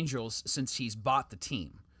for the Angels since he's bought the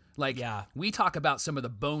team. Like, we talk about some of the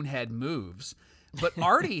bonehead moves, but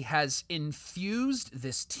Artie has infused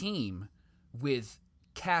this team with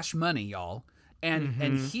cash money, y'all.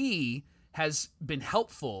 And he has been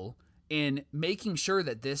helpful in making sure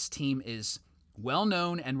that this team is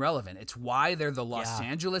well-known and relevant. It's why they're the Los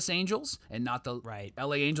Angeles Angels and not the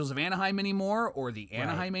LA Angels of Anaheim anymore, or the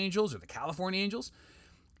Anaheim Angels or the California Angels.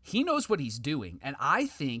 He knows what he's doing, and I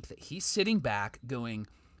think that he's sitting back going,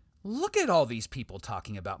 look at all these people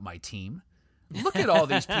talking about my team. Look at all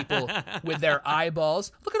these people with their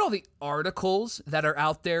eyeballs. Look at all the articles that are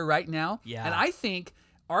out there right now. Yeah. And I think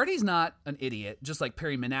Artie's not an idiot, just like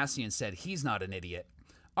Perry Manassian said he's not an idiot.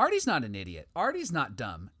 Artie's not an idiot. Artie's not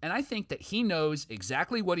dumb. And I think that he knows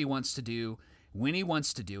exactly what he wants to do, when he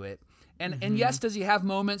wants to do it. And yes, does he have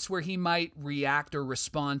moments where he might react or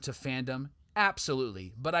respond to fandom?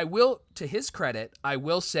 Absolutely. But I will, to his credit, I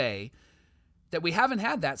will say that we haven't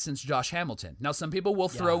had that since Josh Hamilton. Now, some people will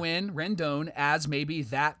throw in Rendon as maybe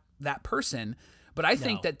that person, but I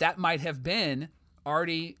think that might have been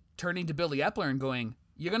Artie turning to Billy Epler and going,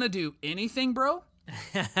 "You're gonna do anything, bro?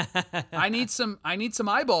 I need some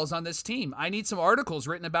eyeballs on this team. I need some articles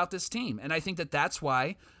written about this team." And I think that that's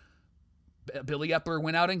why Billy Epler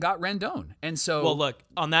went out and got Rendon. And so, well, look,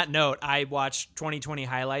 on that note, I watched 2020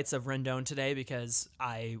 highlights of Rendon today because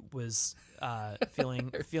I was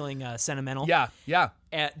feeling sentimental. Yeah.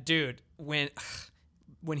 Dude, when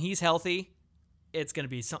he's healthy, it's going to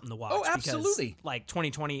be something to watch. Oh, absolutely. Because, like,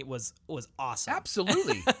 2020 was awesome.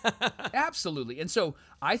 Absolutely. Absolutely. And so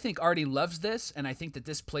I think Artie loves this, and I think that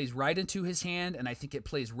this plays right into his hand, and I think it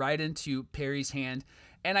plays right into Perry's hand.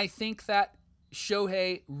 And I think that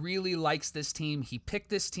Shohei really likes this team. He picked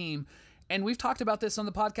this team, and we've talked about this on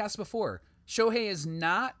the podcast before. Shohei is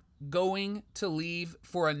not going to leave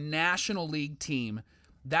for a National League team.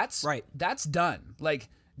 That's done. Like,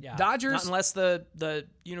 Dodgers, not unless the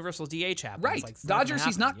universal DH happens. Right. Like, Dodgers,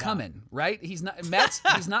 he's not coming, right? He's not Mets,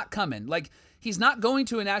 he's not coming. Like, he's not going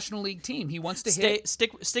to a National League team. He wants to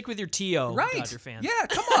stick with your TO, right. Dodger fans. Yeah,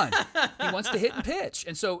 come on. He wants to hit and pitch.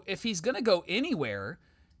 And so if he's going to go anywhere,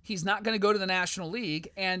 he's not going to go to the National League.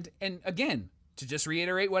 And again, to just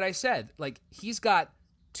reiterate what I said, like, he's got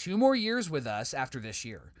 2 more years with us after this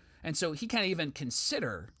year. And so he can't even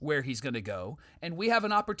consider where he's going to go. And we have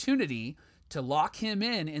an opportunity to lock him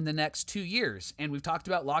in the next 2 years. And we've talked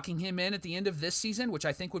about locking him in at the end of this season, which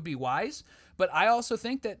I think would be wise. But I also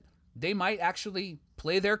think that they might actually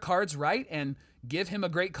play their cards right and give him a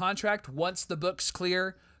great contract once the book's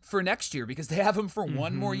clear for next year, because they have him for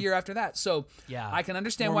 1 more year after that. So I can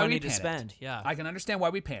understand why we panicked. Spend. I can understand why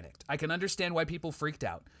we panicked. I can understand why people freaked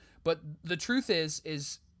out. But the truth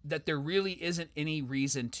is that there really isn't any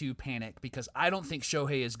reason to panic, because I don't think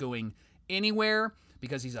Shohei is going anywhere,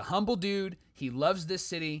 because he's a humble dude. He loves this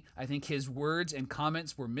city. I think his words and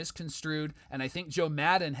comments were misconstrued, and I think Joe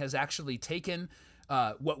Madden has actually taken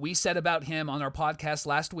what we said about him on our podcast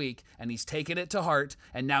last week, and he's taken it to heart,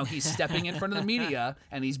 and now he's stepping in front of the media,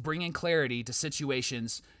 and he's bringing clarity to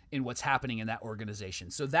situations in what's happening in that organization.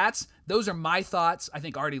 So those are my thoughts. I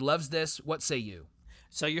think Artie loves this. What say you?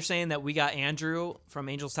 So you're saying that we got Andrew from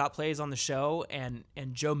Angels Top Plays on the show, and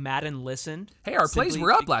Joe Madden listened? Hey, our plays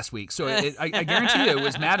were up last week, so I guarantee you it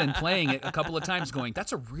was Madden playing it a couple of times going,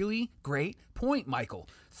 "That's a really great point, Michael.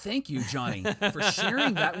 Thank you, Johnny, for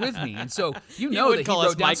sharing that with me." And so that he wrote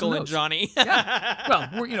down Michael some and Johnny. Yeah. Well,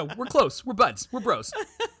 we're close. We're buds. We're bros.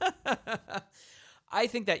 I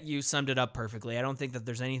think that you summed it up perfectly. I don't think that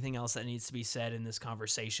there's anything else that needs to be said in this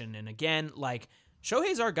conversation. And again, like,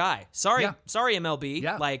 Shohei's our guy. Sorry, MLB.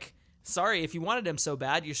 Yeah. Like, sorry, if you wanted him so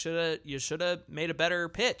bad, you should have made a better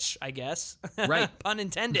pitch, I guess. Right. Pun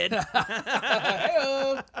intended.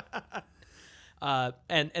 Hey-o.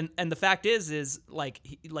 And the fact is like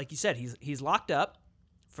you said, he's locked up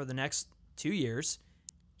for the next 2 years.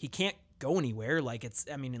 He can't go anywhere. Like,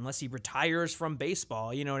 unless he retires from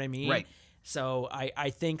baseball, you know what I mean? Right. So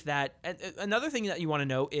I think that another thing that you want to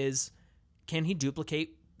know is, can he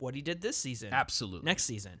duplicate what he did this season. Absolutely. Next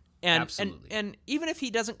season. And, Absolutely. And even if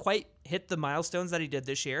he doesn't quite hit the milestones that he did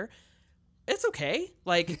this year, it's okay.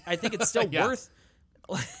 Like, I think it's still worth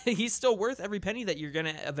he's still worth every penny that you're going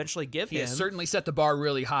to eventually give him. He has certainly set the bar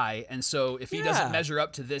really high. And so if he doesn't measure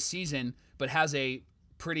up to this season, but has a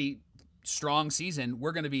pretty strong season,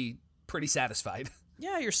 we're going to be pretty satisfied.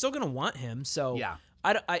 Yeah, you're still going to want him. So, Yeah.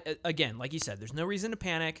 I again, like you said, there's no reason to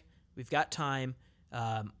panic. We've got time.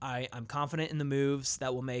 I'm confident in the moves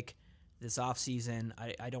that will make this offseason.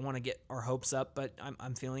 I don't want to get our hopes up, but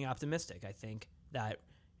I'm feeling optimistic. I think that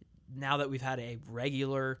now that we've had a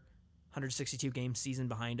regular 162-game season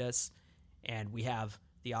behind us and we have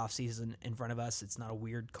the offseason in front of us, it's not a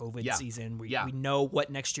weird COVID season. We know what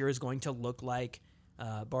next year is going to look like,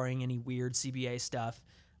 barring any weird CBA stuff.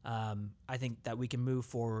 I think that we can move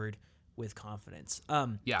forward with confidence.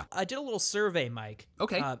 I did a little survey, Mike.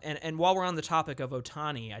 Okay. And while we're on the topic of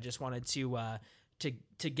Ohtani, I just wanted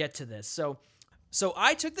to get to this. So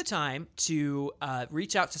I took the time to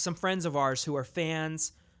reach out to some friends of ours who are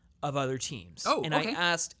fans of other teams. Oh, and okay.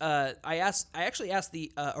 I actually asked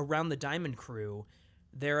the Around the Diamond crew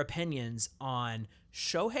their opinions on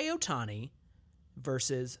Shohei Ohtani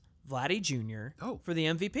versus Vladdy Jr. For the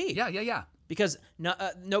MVP. Yeah. Because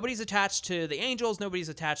nobody's attached to the Angels, nobody's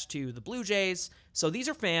attached to the Blue Jays. So these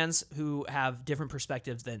are fans who have different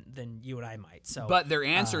perspectives than you and I might. So, but their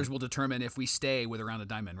answers will determine if we stay with Around the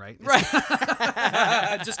Diamond, right? Right.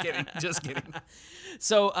 Just kidding.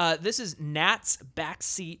 So this is Nat's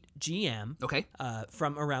Backseat GM Okay.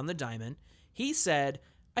 from Around the Diamond. He said,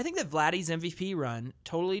 I think that Vladdy's MVP run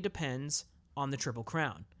totally depends on the Triple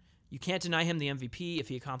Crown. You can't deny him the MVP if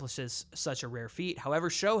he accomplishes such a rare feat. However,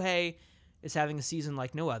 Shohei is having a season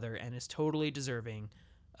like no other and is totally deserving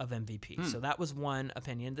of MVP. So that was one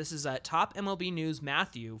opinion. This is Top MLB News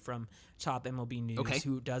Matthew from Top MLB News,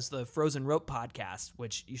 who does the Frozen Rope podcast,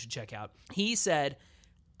 which you should check out. He said,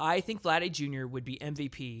 I think Vladdy Jr. would be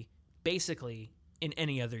MVP basically in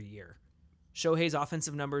any other year. Shohei's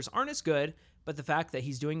offensive numbers aren't as good, but the fact that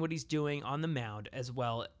he's doing what he's doing on the mound as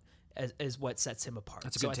well as what sets him apart.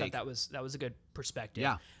 That's a good take. I thought that was a good perspective.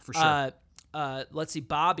 Yeah, for sure. Let's see,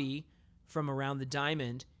 Bobby from Around the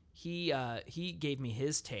Diamond, he gave me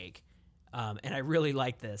his take, and I really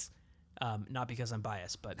like this, not because I'm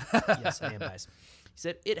biased, but yes, I am biased. He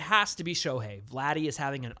said, it has to be Shohei. Vladdy is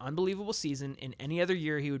having an unbelievable season. In any other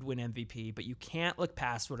year, he would win MVP, but you can't look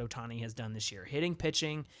past what Ohtani has done this year. Hitting,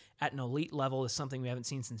 pitching at an elite level is something we haven't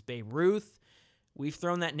seen since Babe Ruth. We've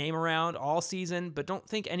thrown that name around all season, but don't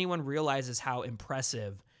think anyone realizes how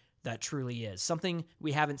impressive that truly is. Something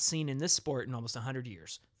we haven't seen in this sport in almost 100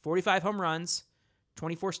 years. 45 home runs,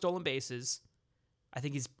 24 stolen bases. I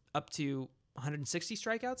think he's up to 160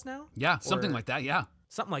 strikeouts now? Yeah, something like that, yeah.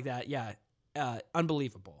 Something like that, yeah.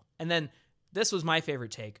 Unbelievable. And then this was my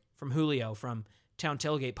favorite take from Julio from Town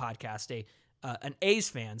Tailgate Podcast, an A's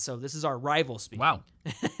fan. So this is our rival speaking. Wow.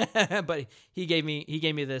 But he gave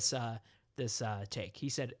me this take. He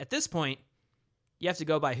said, at this point, you have to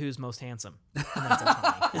go by who's most handsome. And that's Ohtani.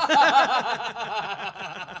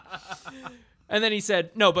 And then he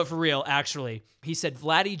said, no, but for real, actually, he said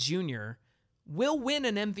Vladdy Jr. will win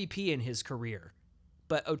an MVP in his career,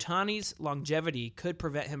 but Ohtani's longevity could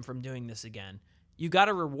prevent him from doing this again. You got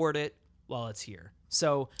to reward it while it's here.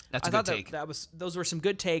 So that's a good take. Those were some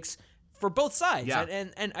good takes for both sides. Yeah.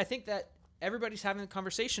 And I think that everybody's having a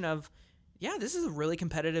conversation of, yeah, this is a really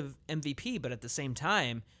competitive MVP, but at the same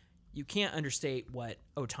time, you can't understate what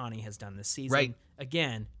Ohtani has done this season. Right.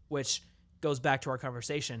 Again, which goes back to our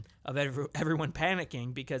conversation of everyone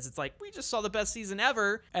panicking because it's like, we just saw the best season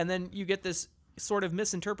ever, and then you get this sort of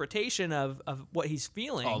misinterpretation of what he's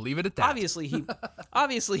feeling. I'll leave it at that.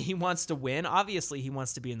 Obviously he wants to win. Obviously he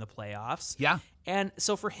wants to be in the playoffs. Yeah. And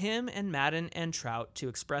so for him and Madden and Trout to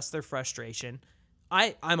express their frustration,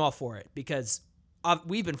 I'm all for it because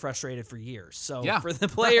we've been frustrated for years. So for the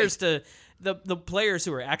players the players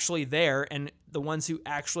who are actually there and the ones who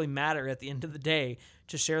actually matter at the end of the day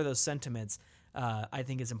to share those sentiments, I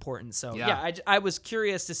think is important. So I was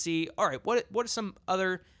curious to see, all right, what do some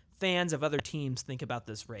other fans of other teams think about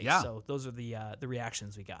this race? Yeah. So those are the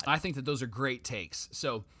reactions we got. I think that those are great takes.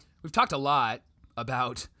 So we've talked a lot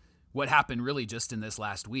about what happened really just in this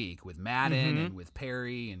last week with Madden and with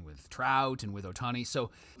Perry and with Trout and with Ohtani.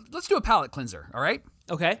 So let's do a palate cleanser, all right?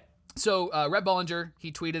 Okay. So Rhett Bollinger,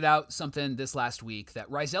 he tweeted out something this last week that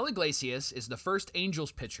Raisel Iglesias is the first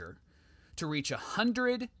Angels pitcher to reach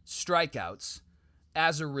 100 strikeouts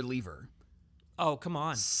as a reliever. Oh, come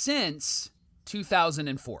on. Since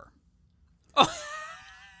 2004.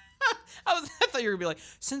 I thought you were gonna be like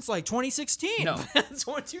since like 2016. No. That's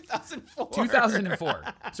 2004. 2004.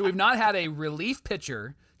 So we've not had a relief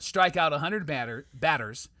pitcher strike out 100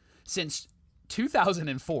 batters since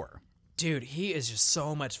 2004. Dude, he is just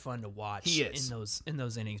so much fun to watch. He is. in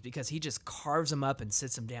those innings because he just carves them up and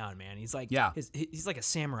sits them down. Man, he's like he's like a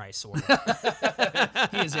samurai sword.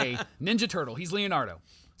 He is a Ninja Turtle. He's Leonardo.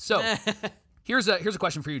 So here's a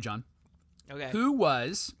question for you, John. Okay. Who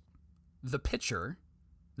was the pitcher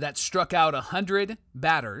that struck out 100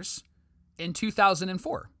 batters in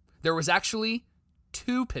 2004? There was actually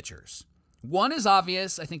 2 pitchers. One is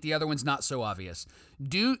obvious. I think the other one's not so obvious.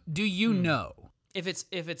 Do you know? If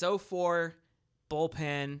it's 04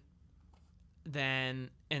 bullpen, then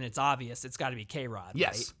and it's obvious, it's got to be K-Rod.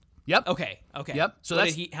 Yes. Right? Yep. Okay. Yep. So What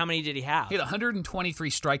that's, how many did he have? he had 123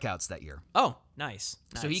 strikeouts that year. Oh, nice.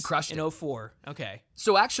 So he crushed it. In 04. Okay.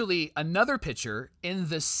 So actually, another pitcher in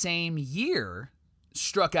the same year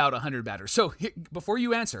struck out 100 batters. So before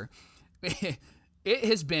you answer, it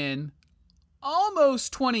has been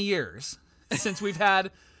almost 20 years since we've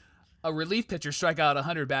had a relief pitcher strike out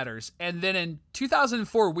 100 batters. And then in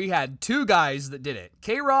 2004, we had 2 guys that did it.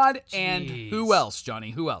 K-Rod and who else,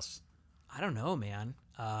 Johnny? Who else? I don't know, man.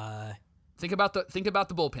 Think about the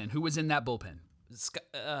bullpen. Who was in that bullpen?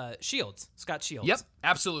 Shields. Scott Shields. Yep,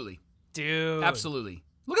 absolutely. Dude. Absolutely.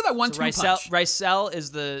 Look at that 1-2 punch. Rysel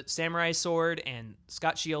is the samurai sword, and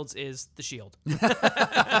Scott Shields is the shield.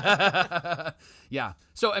 Yeah.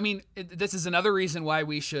 So, I mean, this is another reason why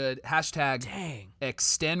we should hashtag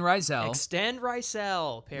extend Rysel. Extend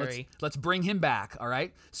Rysel, Perry. Let's bring him back, all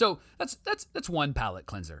right? So, that's one palate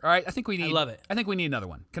cleanser, all right? I love it. I think we need another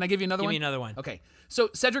one. Can I give you another one? Give me another one. Okay. So,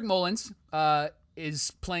 Cedric Mullins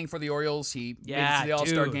is playing for the Orioles. He made it to the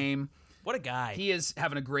All-Star game. What a guy. He is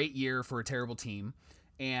having a great year for a terrible team.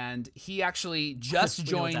 And he actually just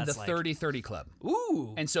joined the 30-30 club.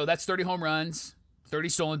 Ooh. And so that's 30 home runs, 30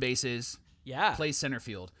 stolen bases. Yeah. Plays center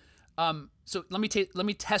field. So let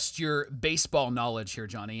me test your baseball knowledge here,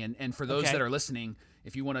 Johnny. And for those that are listening,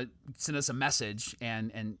 if you want to send us a message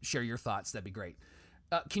and share your thoughts, that'd be great.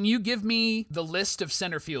 Can you give me the list of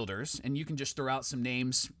center fielders? And you can just throw out some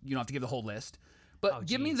names. You don't have to give the whole list. But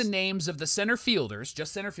give me the names of the center fielders,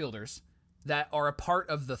 just center fielders, that are a part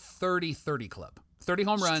of the 30-30 club. 30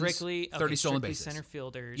 home runs, 30 stolen bases. Center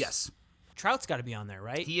fielders. Yes. Trout's got to be on there,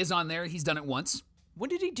 right? He is on there. He's done it once. When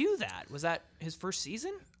did he do that? Was that his first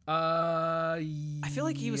season? I feel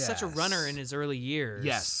like he was such a runner in his early years.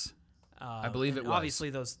 Yes. I believe it was.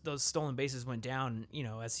 Obviously, those stolen bases went down,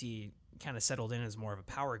 as he kind of settled in as more of a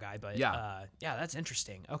power guy. But yeah, that's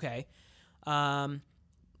interesting. Okay.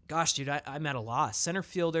 Gosh, dude, I'm at a loss. Center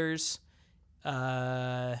fielders. If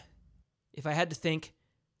I had to think,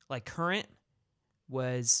 like current,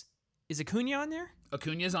 is Acuna on there?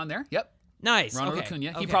 Acuna's on there. Yep. Nice. Ronald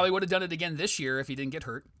Acuna. He probably would have done it again this year if he didn't get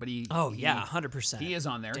hurt, but he 100%. He is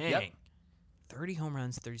on there. Dang. Yep. 30 home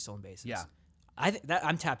runs, 30 stolen bases. Yeah.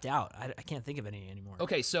 I'm tapped out. I can't think of any anymore.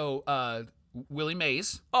 Okay, so Willie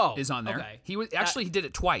Mays is on there. Okay. He did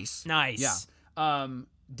it twice. Nice. Yeah.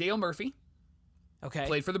 Dale Murphy. Okay.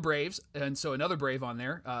 Played for the Braves, and so another Brave on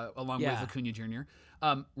there, along with Acuna Jr.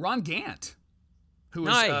 Ron Gant, who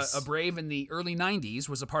was a Brave in the early 90s,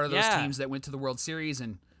 was a part of those teams that went to the World Series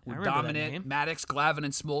and were dominant. Maddox, Glavine,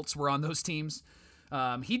 and Smoltz were on those teams.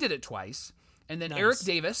 He did it twice. And then Eric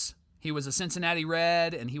Davis, he was a Cincinnati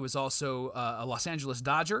Red, and he was also a Los Angeles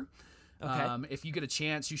Dodger. Okay. If you get a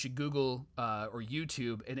chance, you should Google or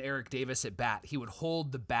YouTube an Eric Davis at bat. He would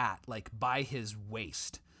hold the bat like by his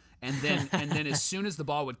waist. And then as soon as the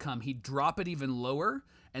ball would come, he'd drop it even lower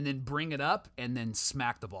and then bring it up and then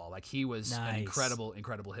smack the ball. Like he was an incredible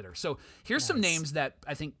hitter. So here's some names that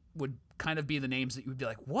I think would kind of be the names that you would be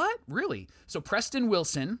like, what? Really? So Preston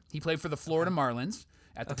Wilson, he played for the Florida Marlins.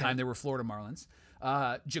 At the time, they were Florida Marlins.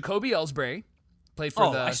 Jacoby Ellsbury played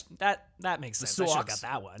for that makes sense. I should have got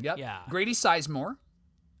that one. Yep. Yeah. Grady Sizemore.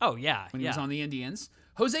 Oh, yeah. When he was on the Indians.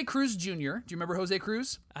 Jose Cruz Jr. Do you remember Jose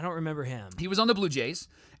Cruz? I don't remember him. He was on the Blue Jays.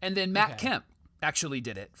 And then Matt Kemp actually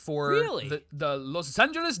did it for the Los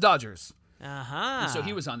Angeles Dodgers. Uh-huh. And so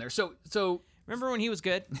he was on there. So remember when he was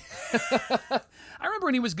good? I remember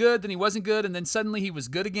when he was good, then he wasn't good, and then suddenly he was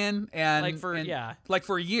good again. And like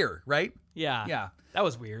for a year, right? Yeah. Yeah. That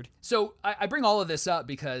was weird. So I bring all of this up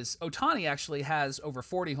because Ohtani actually has over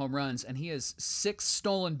 40 home runs, and he is 6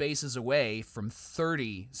 stolen bases away from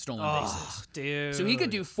 30 stolen bases. Dude. So he could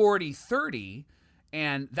do 40-30,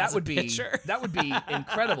 and that would be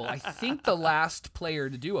incredible. I think the last player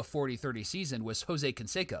to do a 40-30 season was Jose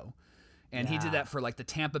Canseco, and he did that for like the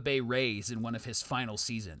Tampa Bay Rays in one of his final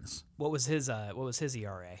seasons. What was his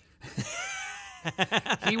ERA?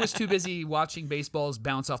 He was too busy watching baseballs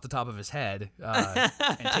bounce off the top of his head and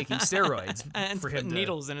taking steroids And for put him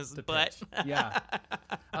needles in his to butt. pitch. Yeah.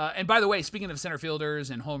 And by the way, speaking of center fielders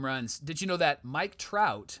and home runs, did you know that Mike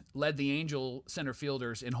Trout led the Angel center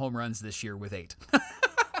fielders in home runs this year with 8?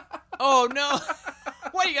 Oh, no.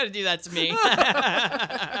 Why you got to do that to me?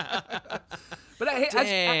 But hey,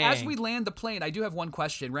 Dang. as we land the plane, I do have one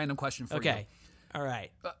question, random question for you. Okay. All right.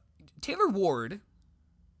 Taylor Ward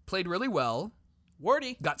played really well,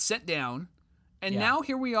 Wardy. got sent down, and Yeah. now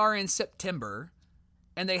here we are in September,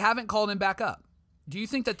 and they haven't called him back up. Do you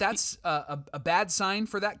think that that's a bad sign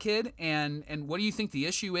for that kid? And what do you think the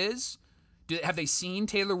issue is? Have they seen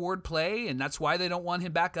Taylor Ward play, and that's why they don't want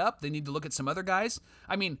him back up? They need to look at some other guys.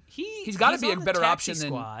 I mean, he's got to be a on the better taxi option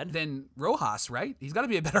squad. than Rojas, right? He's got to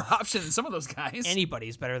be a better option than some of those guys.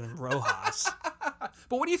 Anybody's better than Rojas.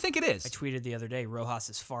 But what do you think it is? I tweeted the other day, Rojas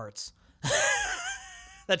is farts.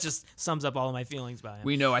 That just sums up all of my feelings about him.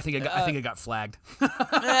 We know. I think it got flagged.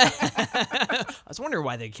 I was wondering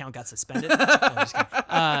why the account got suspended. No, I'm just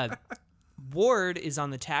kidding. Ward is on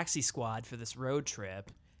the taxi squad for this road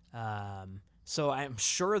trip. So I'm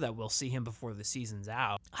sure that we'll see him before the season's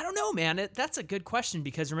out. I don't know, man. That's a good question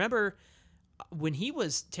because remember when he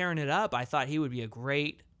was tearing it up, I thought he would be a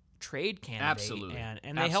great trade candidate. Absolutely.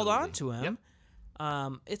 And they held on Absolutely. to him.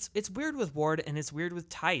 Yep. It's weird with Ward and it's weird with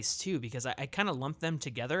Tice too because I kind of lumped them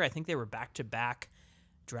together. I think they were back-to-back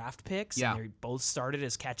draft picks. Yeah. And they both started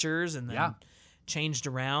as catchers and then changed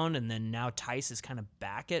around, and then now Tice is kind of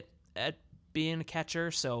back at being a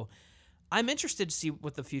catcher. So I'm interested to see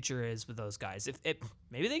what the future is with those guys. If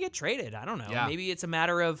maybe they get traded, I don't know. Yeah. Maybe it's a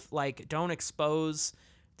matter of like don't expose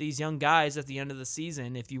these young guys at the end of the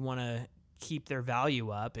season if you want to keep their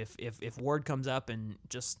value up. If Ward comes up and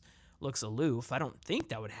just looks aloof, I don't think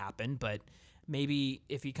that would happen, but maybe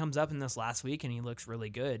if he comes up in this last week and he looks really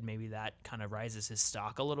good, maybe that kind of rises his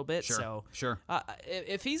stock a little bit. Sure. So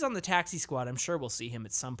if he's on the taxi squad, I'm sure we'll see him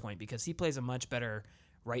at some point because he plays a much better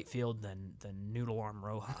right field than Noodle Arm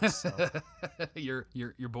Rojas. So.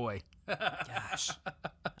 your boy. Gosh.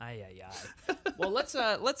 Ay. Well,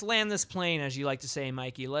 let's land this plane, as you like to say,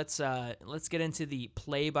 Mikey. Let's get into the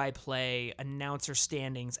play-by-play announcer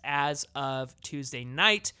standings as of Tuesday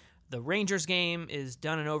night. The Rangers game is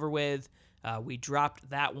done and over with. We dropped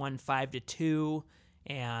that one 5-2,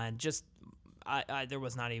 and just there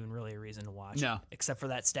was not even really a reason to watch. No, except for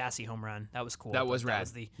that Stassi home run. That was cool. That was rad.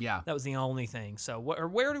 That was the only thing. So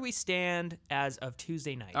where do we stand as of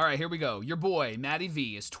Tuesday night? All right, here we go. Your boy Matty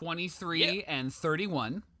V is 23 and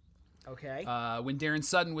 31. Okay. When Darren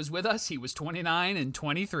Sutton was with us, he was 29 and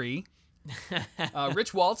 23.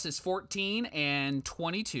 Rich Waltz is 14 and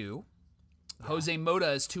 22. Yeah. Jose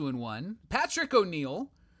Mota is 2-1. Patrick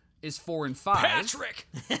O'Neill is 4-5. Patrick.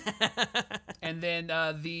 And then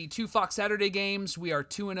the 2 Fox Saturday games, we are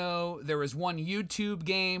 2-0. There was 1 YouTube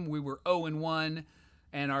game, we were 0-1,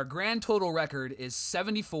 and our grand total record is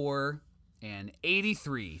 74 and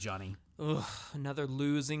 83. Johnny. Ugh, another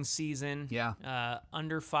losing season. Yeah.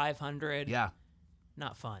 Under 500. Yeah.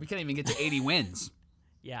 Not fun. We can't even get to 80 wins.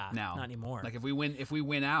 Yeah, now. Not anymore. Like if we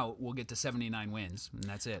win out, we'll get to 79 wins, and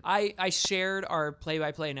that's it. I shared our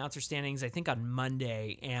play-by-play announcer standings, I think on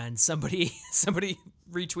Monday, and somebody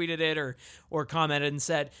retweeted it or commented and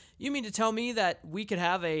said, "You mean to tell me that we could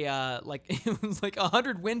have a it was like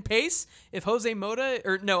 100 win pace if Jose Mota,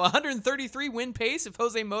 or no, 133 win pace if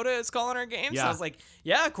Jose Mota is calling our games?" Yeah. So I was like,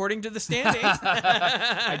 "Yeah, according to the standings."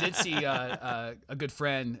 I did see a good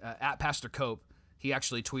friend at Pastor Cope. He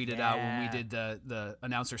actually tweeted out when we did the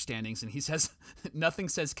announcer standings, and he says, nothing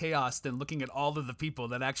says chaos than looking at all of the people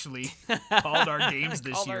that actually called our games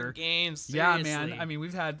this year. Our games, seriously. seriously. Yeah, man. I mean,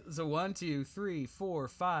 we've had 1, 2, 3, 4,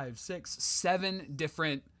 5, 6, 7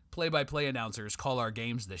 different play-by-play announcers call our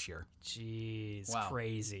games this year. Jeez, Wow.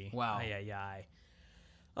 Crazy. Wow. Ay.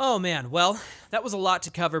 Oh, man. Well, that was a lot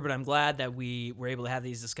to cover, but I'm glad that we were able to have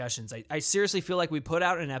these discussions. I seriously feel like we put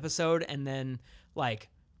out an episode and then, like,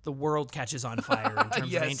 the world catches on fire in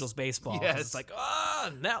terms Yes. of Angels baseball. Yes. It's like,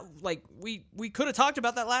 now, like, we could have talked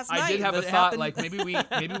about that last night. I did have a but it thought, happened. like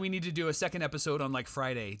maybe we need to do a second episode on like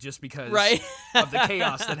Friday, just because Right. of the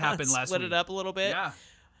chaos that happened last week. Split it up a little bit. Yeah.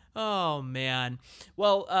 Oh, man.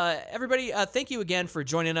 Well, everybody, thank you again for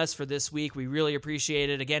joining us for this week. We really appreciate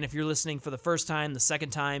it. Again, if you're listening for the first time, the second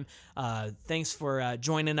time, thanks for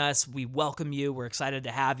joining us. We welcome you. We're excited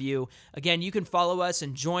to have you. Again, you can follow us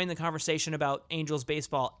and join the conversation about Angels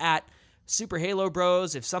baseball at Super Halo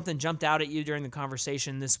Bros. If something jumped out at you during the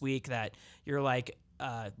conversation this week that you're like,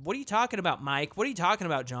 what are you talking about, Mike? What are you talking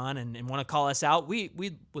about, John? And want to call us out, we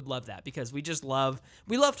would love that, because we love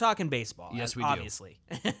talking baseball. Yes, we obviously.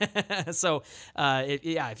 So,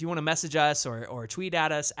 if you want to message us or tweet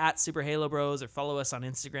at us at Super Halo Bros, or follow us on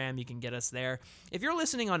Instagram, you can get us there. If you're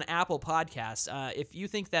listening on Apple Podcasts, if you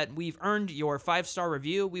think that we've earned your 5-star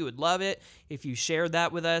review, we would love it if you shared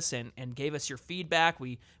that with us and gave us your feedback.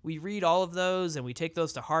 We read all of those, and we take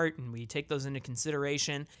those to heart, and we take those into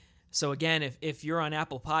consideration. So again, if you're on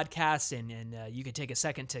Apple Podcasts and you could take a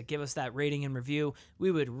second to give us that rating and review,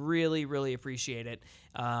 we would really, really appreciate it.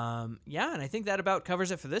 And I think that about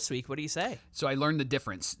covers it for this week. What do you say? So I learned the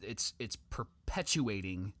difference. It's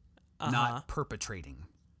perpetuating, not perpetrating.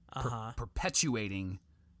 Perpetuating,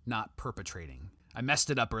 not perpetrating. I messed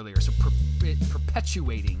it up earlier. So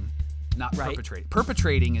perpetuating, not perpetrating.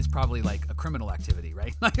 Perpetrating is probably like a criminal activity,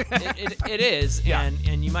 right? It is, yeah.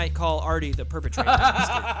 And you might call Artie the perpetrator in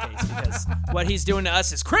this case, because what he's doing to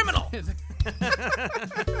us is criminal.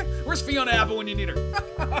 Where's Fiona Apple when you need her?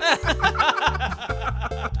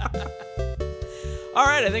 All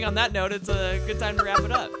right, I think on that note, it's a good time to wrap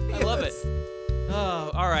it up. I love it.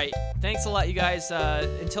 Oh, all right. Thanks a lot, you guys.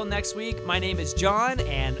 Until next week, my name is John,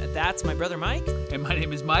 and that's my brother Mike. And my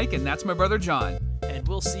name is Mike, and that's my brother John. And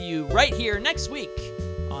we'll see you right here next week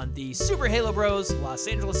on the Super Halo Bros Los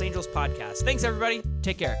Angeles Angels podcast. Thanks, everybody.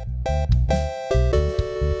 Take care.